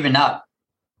given up,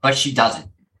 but she doesn't.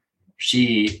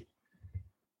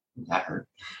 That hurt.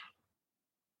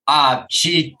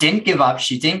 She didn't give up.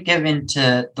 She didn't give in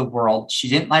to the world. She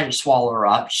didn't let it swallow her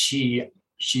up.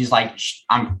 She's like,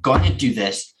 I'm going to do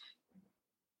this.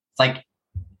 It's like,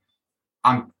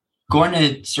 I'm going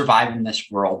to survive in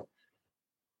this world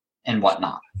and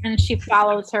whatnot. And she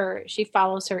follows her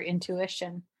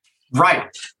intuition. Right.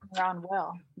 Her own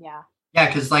will. Yeah. Yeah,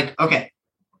 because okay.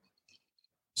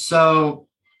 So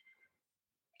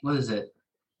what is it?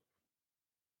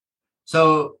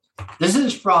 So this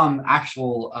is from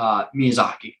actual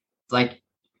Miyazaki. Like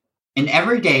in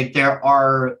every day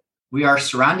we are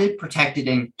surrounded, protected,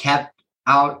 and kept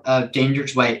out of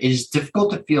danger's way. It is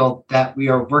difficult to feel that we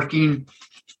are working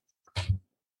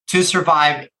to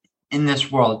survive in this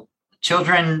world.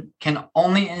 Children can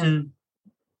only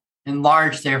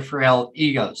enlarge their frail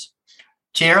egos.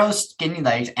 Chihiro's skinny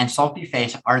legs and sulky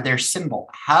face are their symbol.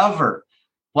 However,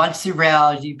 once the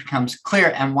reality becomes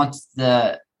clear and once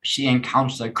she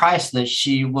encounters the crisis,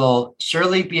 she will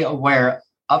surely be aware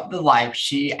of the life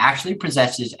she actually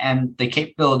possesses and the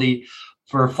capability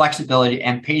for flexibility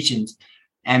and patience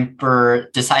and for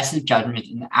decisive judgment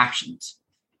and actions.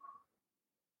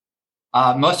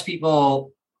 Most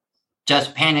people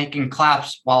just panic and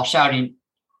collapse while shouting,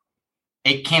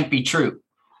 "It can't be true."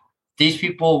 These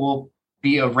people will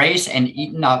be erased and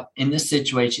eaten up in this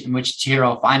situation in which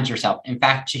Chihiro finds herself. In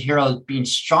fact, Chihiro being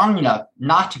strong enough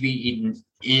not to be eaten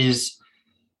is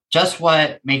just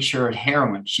what makes her a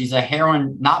heroine. She's a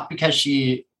heroine not because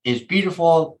she is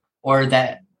beautiful or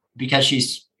that because she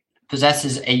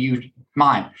possesses a huge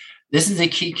mind. This is a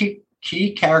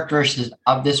key characteristic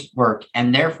of this work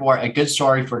and therefore a good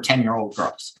story for 10-year-old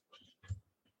girls.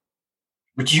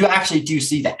 But you actually do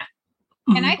see that.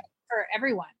 And I think for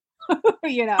everyone,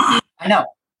 I know.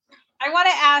 I want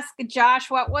to ask Josh,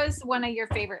 what was one of your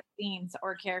favorite scenes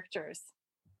or characters?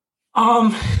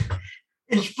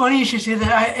 It's funny you should say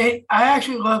that. I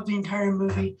actually love the entire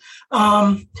movie.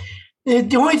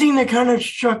 The only thing that kind of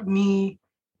struck me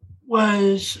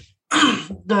was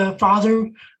the father,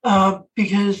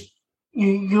 because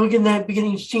you look at that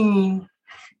beginning scene,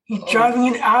 he's driving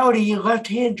an Audi,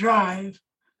 left-hand drive,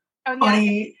 Oh, yeah.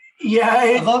 funny. Yeah,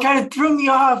 it love- kind of threw me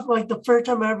off like the first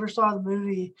time I ever saw the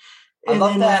movie. I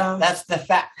love that. That's the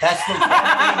fact. That's the one thing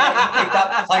that you picked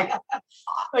up. Like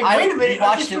wait a minute, we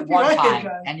watched this it would be one right, time,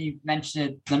 guys. and you mentioned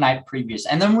it the night previous,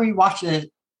 and then we watched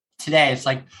it today. It's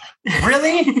like,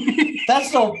 really?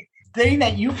 That's the thing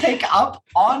that you pick up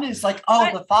on is like, oh,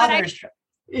 the father is.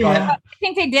 Yeah, I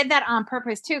think they did that on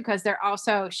purpose too, because they're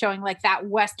also showing like that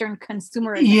Western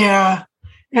consumerism. yeah.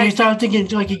 Yeah, so I was thinking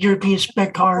like a European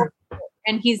spec car.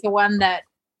 And he's the one that,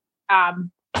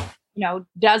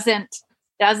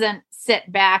 doesn't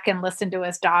sit back and listen to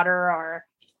his daughter, or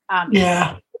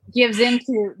gives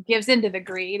into the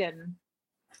greed. And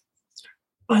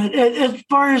but as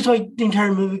far as like the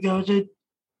entire movie goes,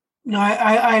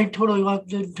 I totally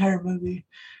loved the entire movie.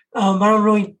 I don't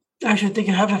really actually think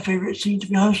I have a favorite scene, to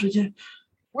be honest with you.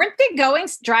 weren't they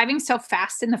driving so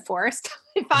fast in the forest?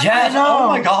 Yes. Oh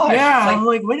my gosh. Yeah, It's I'm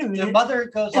like, wait a minute. the mother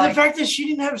goes And like, the fact that she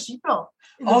didn't have a seatbelt.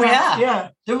 oh yeah, Yeah.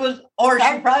 there was, or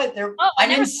she probably there. Oh, I I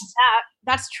never didn't. said that.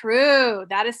 That's true.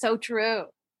 That is so true.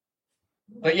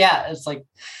 But yeah, it's like,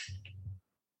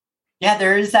 yeah,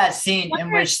 there is that scene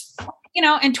in which,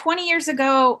 And 20 years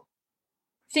ago,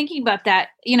 thinking about that,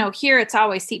 here it's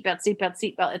always seatbelt.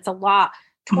 It's a law.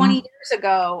 20 years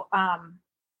ago,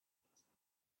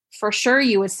 for sure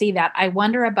you would see that. I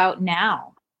wonder about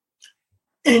now.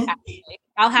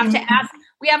 I'll have to ask.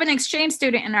 We have an exchange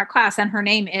student in our class, and her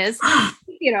name is,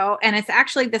 and it's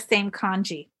actually the same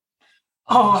kanji.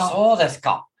 oh, that's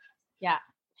gone. Yeah.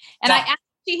 And I asked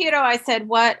Chihiro, I said,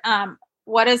 what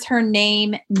does her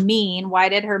name mean? Why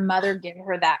did her mother give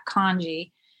her that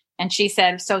kanji? And she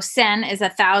said, so sen is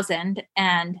 1,000,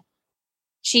 and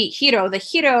Chihiro, the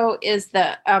hiro is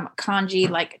the kanji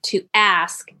like to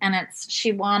ask, and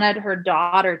she wanted her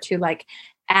daughter to like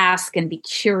ask and be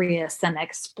curious and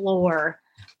explore.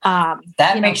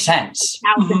 That makes sense.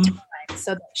 1,000 times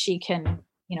so that she can,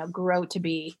 grow to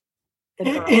be the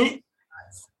girl.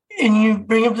 And you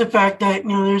bring up the fact that,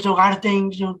 there's a lot of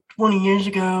things, 20 years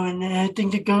ago, and I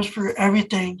think it goes for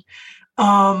everything.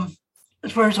 As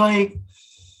far as like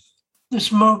the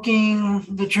smoking,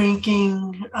 the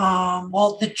drinking.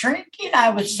 Well, the drinking, I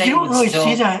would say, you don't really still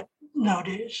see that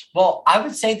nowadays. Well, I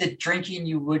would say the drinking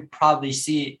you would probably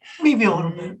see. Maybe a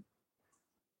little bit.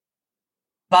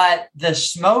 But the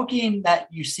smoking that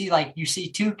you see, like you see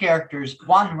two characters.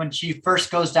 One, when she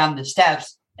first goes down the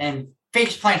steps and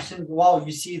face plants into the wall,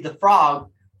 you see the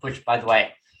frog, which, by the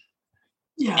way,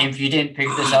 if you didn't pick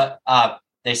this up,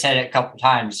 they said it a couple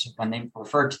times when they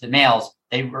referred to the males,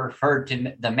 they referred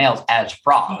to the males as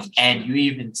frogs. And you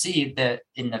even see that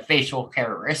in the facial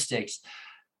characteristics,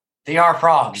 they are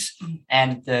frogs.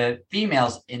 And the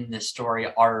females in this story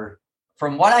are,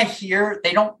 from what I hear,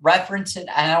 they don't reference it,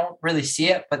 and I don't really see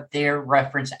it, but they're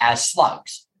referenced as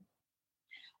slugs.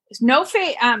 No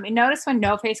Face. Notice when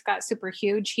No Face got super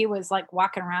huge, he was like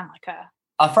walking around like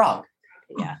a frog.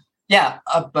 Yeah.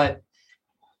 But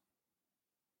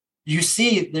you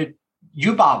see the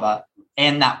Yubaba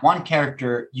and that one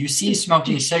character. You see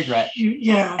smoking a cigarette.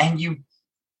 And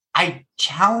I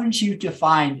challenge you to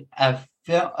find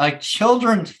a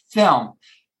children's film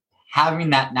having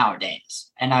that nowadays.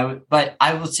 And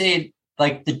I would say,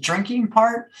 like, the drinking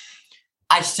part,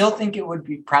 I still think it would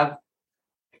be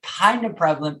kind of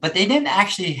prevalent, but they didn't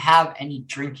actually have any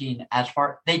drinking as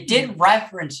far. They did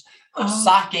reference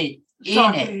sake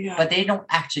in it, but they don't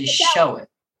actually show it.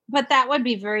 But that would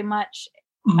be very much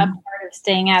a part of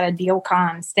staying at a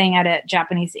ryokan, staying at a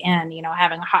Japanese inn,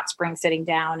 having a hot spring, sitting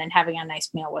down and having a nice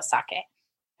meal with sake.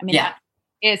 I mean,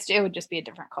 it would just be a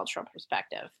different cultural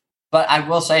perspective. But I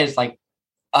will say it's like,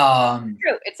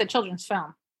 true. It's a children's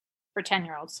film for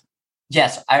 10-year-olds.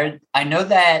 Yes, I know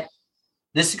that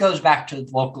this goes back to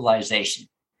localization.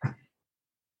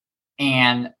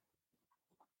 And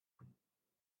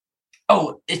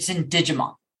it's in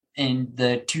Digimon. In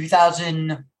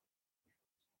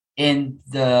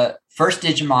the first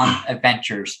Digimon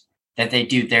adventures that they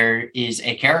do, there is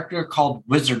a character called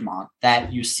Wizardmon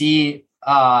that you see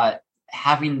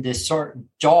having this sort of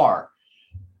jar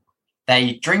that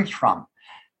you drink from.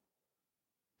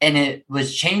 And it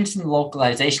was changed in the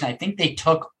localization. I think they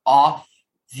took off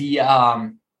the,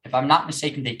 if I'm not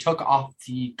mistaken, they took off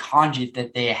the kanji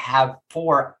that they have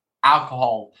for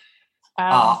alcohol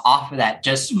off of that,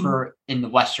 just for in the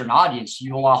Western audience.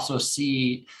 You'll also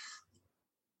see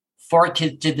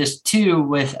 4Kids did this too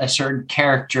with a certain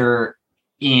character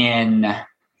in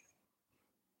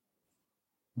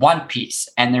One Piece.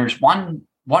 And there's one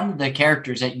of the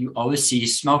characters that you always see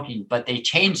smoking, but they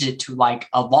changed it to like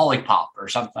a lollipop or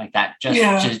something like that, just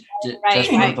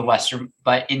for the Western.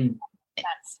 But in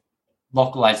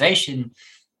localization,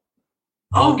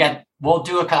 we'll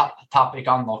do a topic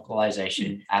on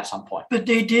localization at some point. But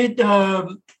they did.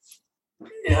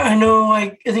 I know,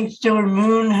 like I think Sailor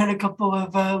Moon had a couple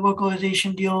of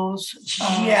localization deals.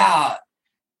 Yeah.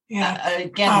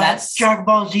 Again, that's Dragon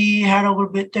Ball Z had a little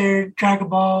bit there. Dragon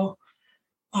Ball.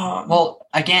 Well,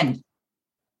 again,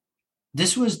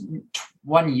 this was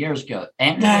 20 years ago.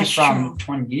 Anime That's from true.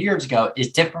 20 years ago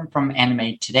is different from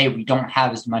anime today. We don't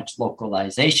have as much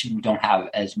localization. We don't have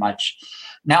as much.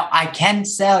 Now, I can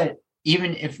say it,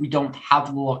 even if we don't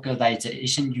have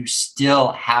localization, you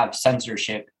still have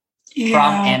censorship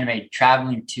from anime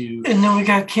traveling to. And then we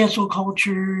got cancel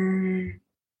culture.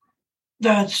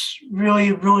 That's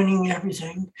really ruining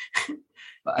everything.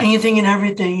 Anything and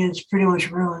everything is pretty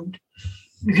much ruined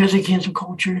because of cancel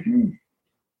culture.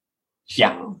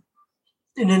 Yeah. So,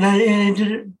 and then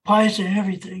it applies to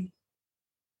everything.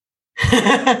 You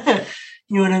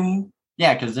know what I mean?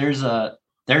 Yeah, because there's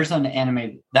an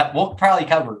anime that we'll probably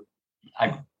cover.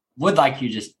 I would like you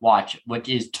to just watch, which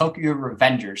is Tokyo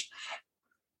Revengers.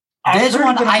 This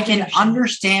one, I can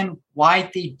understand why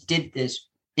they did this.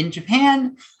 In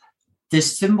Japan,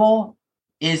 this symbol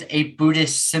is a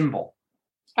Buddhist symbol.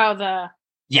 Oh, that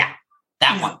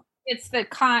one. It's the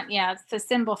it's the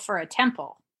symbol for a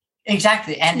temple.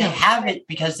 Exactly, and they have it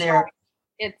because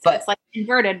it's like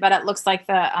inverted, but it looks like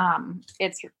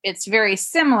it's very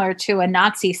similar to a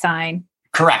Nazi sign.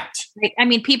 Correct. I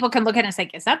mean, people can look at it and say,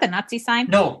 "Is that the Nazi sign?"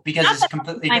 No, because it's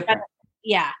completely different.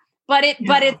 But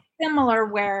it's similar.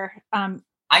 Where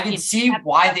I can see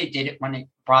why they did it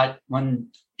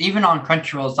when even on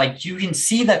Crunchyroll, it's like you can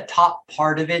see the top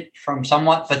part of it from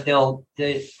somewhat, but the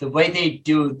way they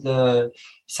do the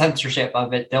censorship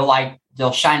of it,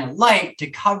 they'll shine a light to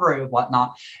cover it and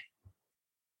whatnot.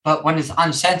 But when it's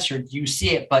uncensored, you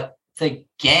see it. But the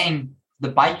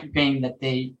biker gang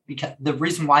because the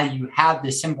reason why you have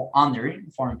this symbol on their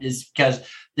uniform is because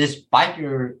this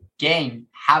biker gang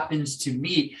happens to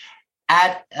meet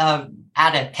at a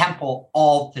temple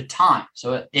all the time.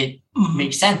 So it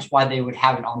makes sense why they would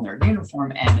have it on their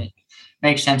uniform, and it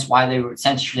makes sense why they would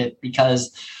censor it,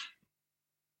 because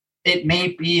it may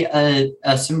be a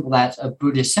symbol that's a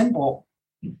Buddhist symbol,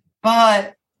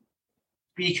 but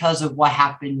because of what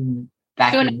happened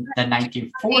back in the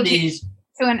 1940s.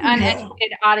 To an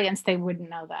uneducated audience, they wouldn't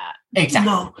know that.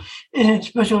 Exactly. No, and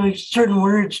especially certain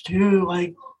words too,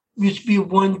 like used to be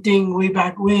one thing way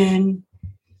back when.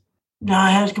 Now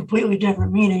it has completely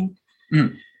different meaning.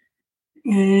 And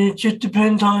it just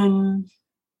depends on,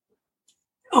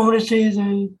 I want to say,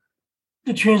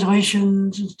 the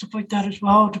translations and stuff like that as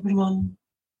well, depending on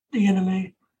the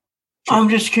anime. I'm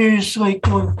just curious, like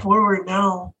going forward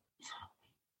now,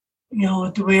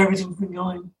 with the way everything's been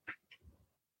going.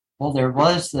 Well, there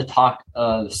was the talk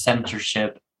of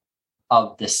censorship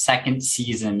of the second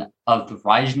season of The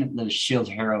Rising of the Shield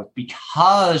Hero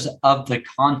because of the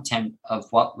content of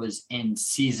what was in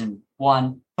season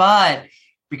 1. But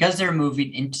because they're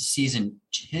moving into season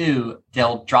 2,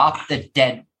 they'll drop the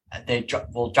dead.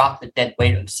 Will drop the dead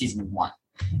weight of season 1.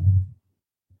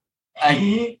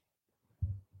 Okay.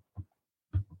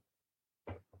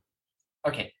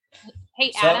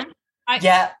 Hey, Adam.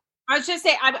 I was just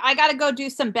say I got to go do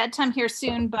some bedtime here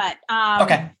soon, but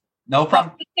okay. No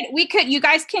problem. We could. You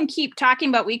guys can keep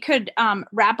talking, but we could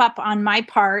wrap up on my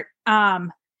part.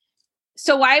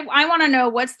 So I want to know,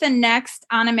 what's the next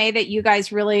anime that you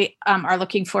guys really are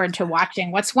looking forward to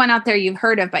watching? What's one out there you've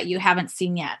heard of but you haven't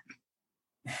seen yet?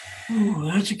 Ooh,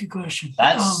 that's a good question.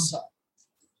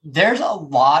 There's a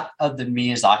lot of the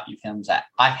Miyazaki films that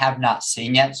I have not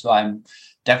seen yet, so I'm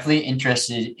definitely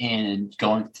interested in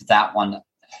going to that one.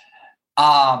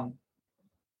 Have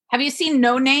you seen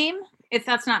No Name?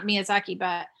 That's not Miyazaki,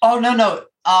 but no.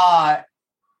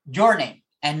 Your Name,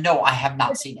 and no, I have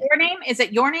not seen it. Your Name? Is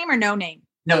it Your Name or No Name?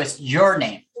 No, it's Your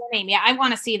Name. Your Name. Yeah, I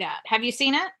want to see that. Have you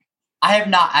seen it? I have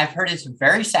not. I've heard it's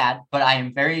very sad, but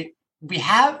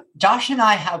Josh and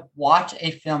I have watched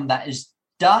a film that is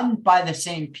done by the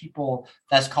same people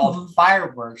that's called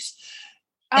Fireworks.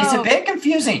 It's a bit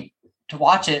confusing to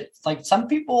watch it. It's like some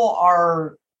people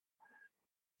are,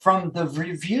 from the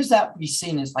reviews that we've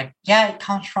seen, is like, yeah, it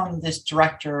comes from this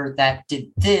director that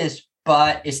did this,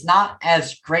 but it's not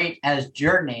as great as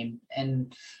Your Name.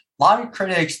 And a lot of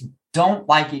critics don't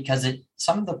like it because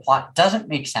some of the plot doesn't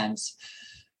make sense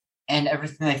and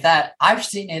everything like that. I've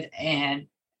seen it, and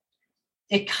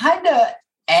it kind of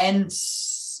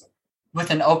ends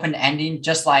with an open ending,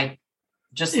 just like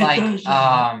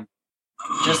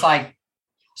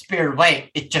Spirited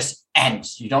Away. It just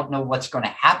ends. You don't know what's going to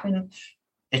happen.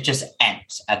 It just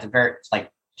ends at the very, like,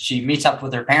 she meets up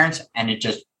with her parents, and it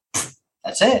just,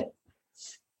 that's it.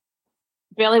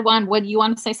 Billy, would you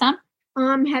want to say something?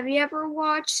 Have you ever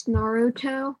watched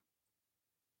Naruto?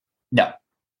 No.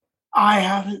 I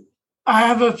haven't. I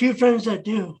have a few friends that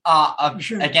do.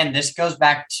 Sure. Again, this goes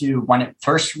back to when it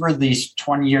first released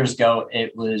 20 years ago.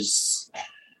 It was,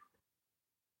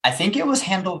 I think it was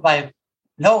handled by,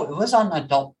 no, it was on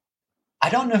adult. I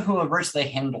don't know who originally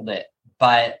handled it,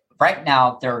 but right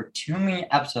now there are too many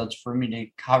episodes for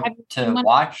me to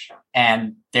watch,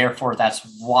 and therefore that's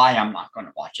why I'm not going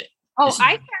to watch it. Oh,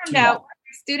 I found out.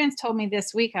 Students told me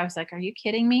this week. I was like, "Are you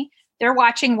kidding me?" They're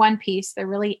watching One Piece. They're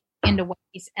really into One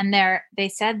Piece, and they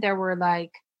said there were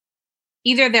like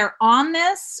either they're on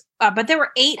this, but there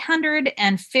were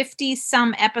 850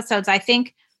 some episodes. I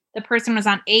think the person was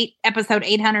on episode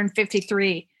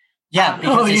 853. Yeah,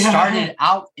 because it started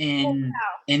out in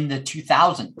the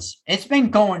 2000s. It's been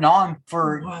going on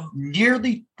for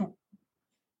nearly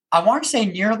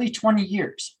 20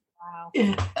 years.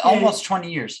 Wow. Almost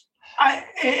 20 years.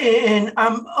 And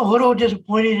I'm a little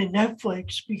disappointed in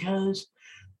Netflix because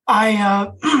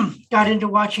I got into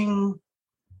watching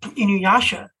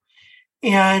Inuyasha,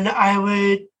 and I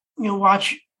would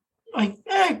watch like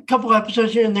a couple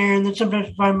episodes here and there, and then sometimes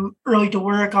if I'm early to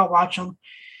work, I'll watch them.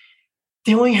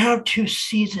 They only have 2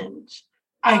 seasons.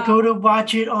 I go to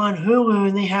watch it on Hulu,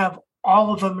 and they have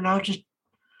all of them, and I'll just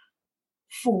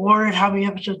forward how many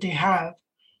episodes they have.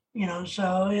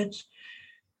 So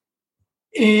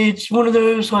it's one of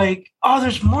those like, oh,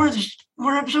 there's more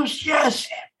episodes, yes.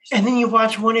 And then you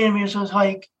watch one anime, so it's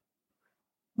like,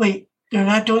 wait, they're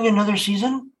not doing another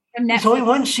season? It's only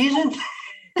 1 season?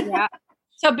 Yeah.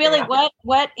 So Billy,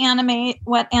 what anime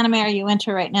are you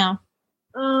into right now?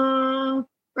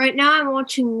 Right now I'm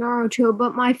watching Naruto,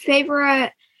 but my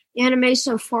favorite anime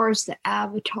so far is the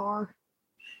Avatar.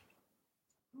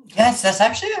 Yes, that's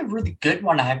actually a really good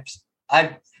one. I've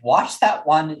watched that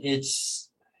one.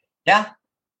 I've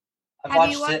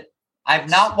watched it. I've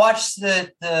not watched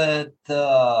the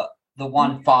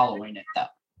one following it though.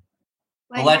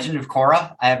 The Legend of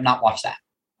Korra. I have not watched that.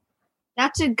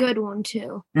 That's a good one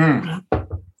too. Mm.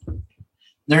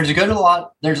 There's a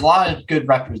lot of good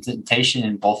representation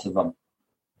in both of them.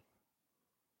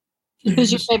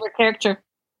 Who's your favorite character?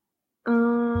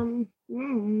 I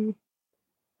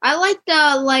like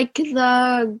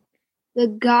the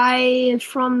guy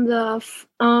from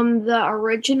the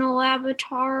original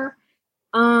Avatar.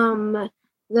 The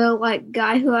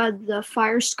guy who had the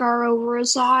fire scar over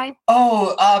his eye.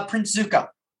 Oh, Prince Zuko.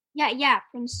 Yeah,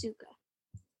 Prince Zuko.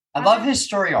 I love his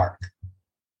story arc.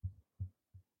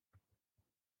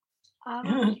 Yeah,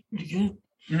 that's pretty good.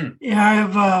 Mm-hmm. Yeah, I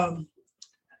have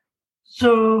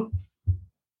so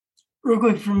real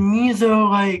quick for me though,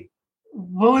 like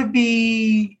what would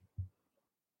be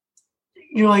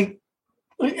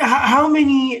how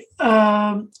many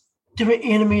different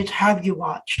animes have you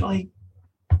watched? Like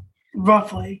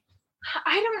roughly.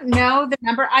 I don't know the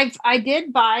number. I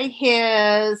did buy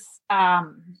his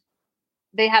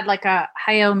they had like a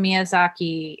Hayao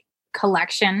Miyazaki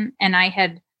collection, and I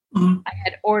had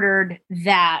ordered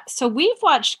that. So we've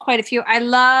watched quite a few. I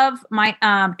love my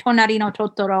Tonari no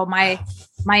Totoro, my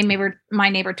neighbor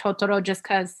Totoro, just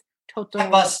because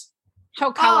Totoro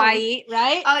so kawaii,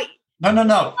 right?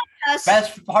 No.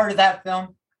 Best part of that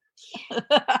film.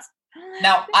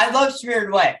 Now, I love Spirited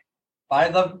Away, but I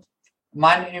love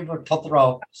My Neighbor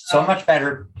Totoro so much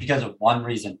better because of one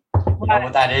reason. You know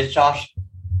what that is, Josh?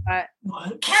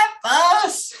 What? Cat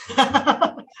Bus!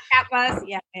 Cat Bus,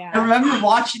 yeah. I remember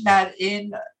watching that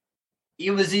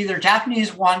it was either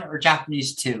Japanese 1 or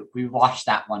Japanese 2. We watched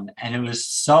that one, and it was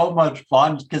so much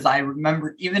fun because I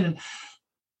remember even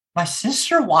my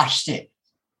sister watched it.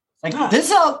 Like,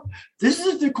 this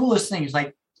is the coolest thing. It's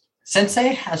like,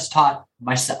 Sensei has taught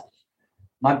myself,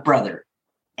 my brother,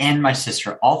 and my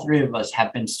sister. All 3 of us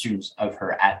have been students of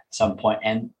her at some point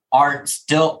and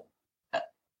still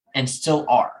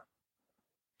are.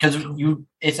 Because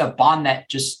it's a bond that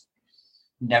just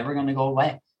never going to go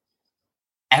away.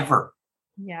 Ever.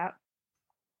 Yeah.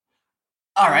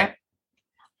 All right.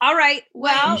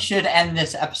 Well, we should end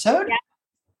this episode. Yeah.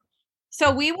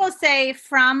 So we will say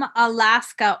from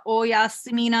Alaska,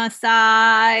 oyasumi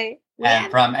nasai.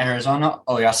 And from Arizona,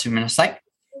 oyasumi nasai.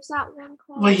 There's that one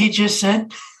called? What he just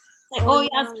said?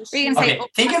 Okay,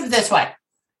 think of it this way.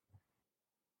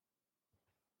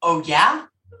 Oh, yeah?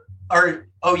 Or,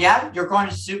 oh, yeah, you're going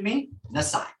to sue me?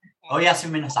 Nasai.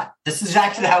 Oyasumi nasai. This is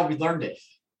actually how we learned it.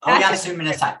 Oyasumi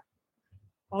nasai.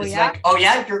 It's like, oh,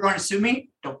 yeah, you're going to sue me?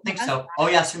 Don't think so.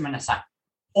 Oyasumi nasai.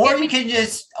 Or you can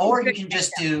just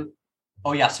do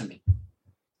Oyasumi.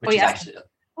 Which is actually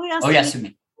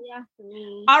Oyasumi.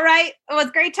 All right. It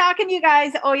was great talking to you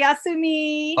guys.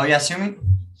 Oyasumi. Oyasumi.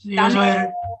 See you guys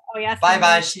later. Oyasumi. Bye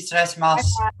bye. Shitsurasimasu.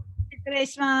 失礼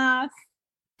します。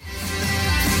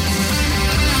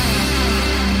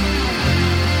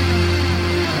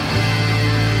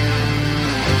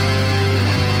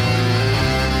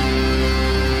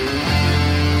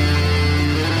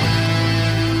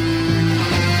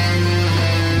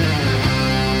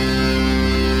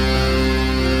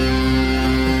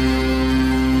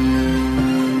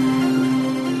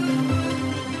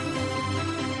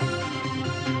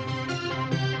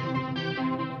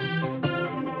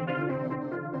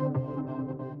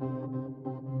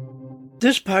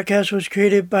This podcast was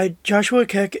created by Joshua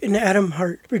Keck and Adam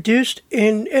Hart. Produced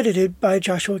and edited by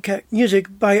Joshua Keck. Music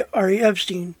by Ari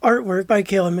Epstein. Artwork by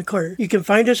Kayla McClure. You can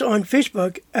find us on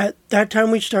Facebook at That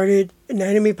Time We Started an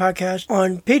Anime Podcast,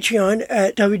 on Patreon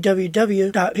at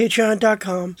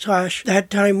www.patreon.com/That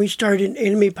Time We Started an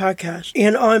Anime Podcast,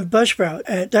 and on Buzzsprout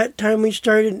at That Time We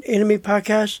Started an Anime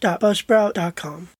Podcast.buzzsprout.com.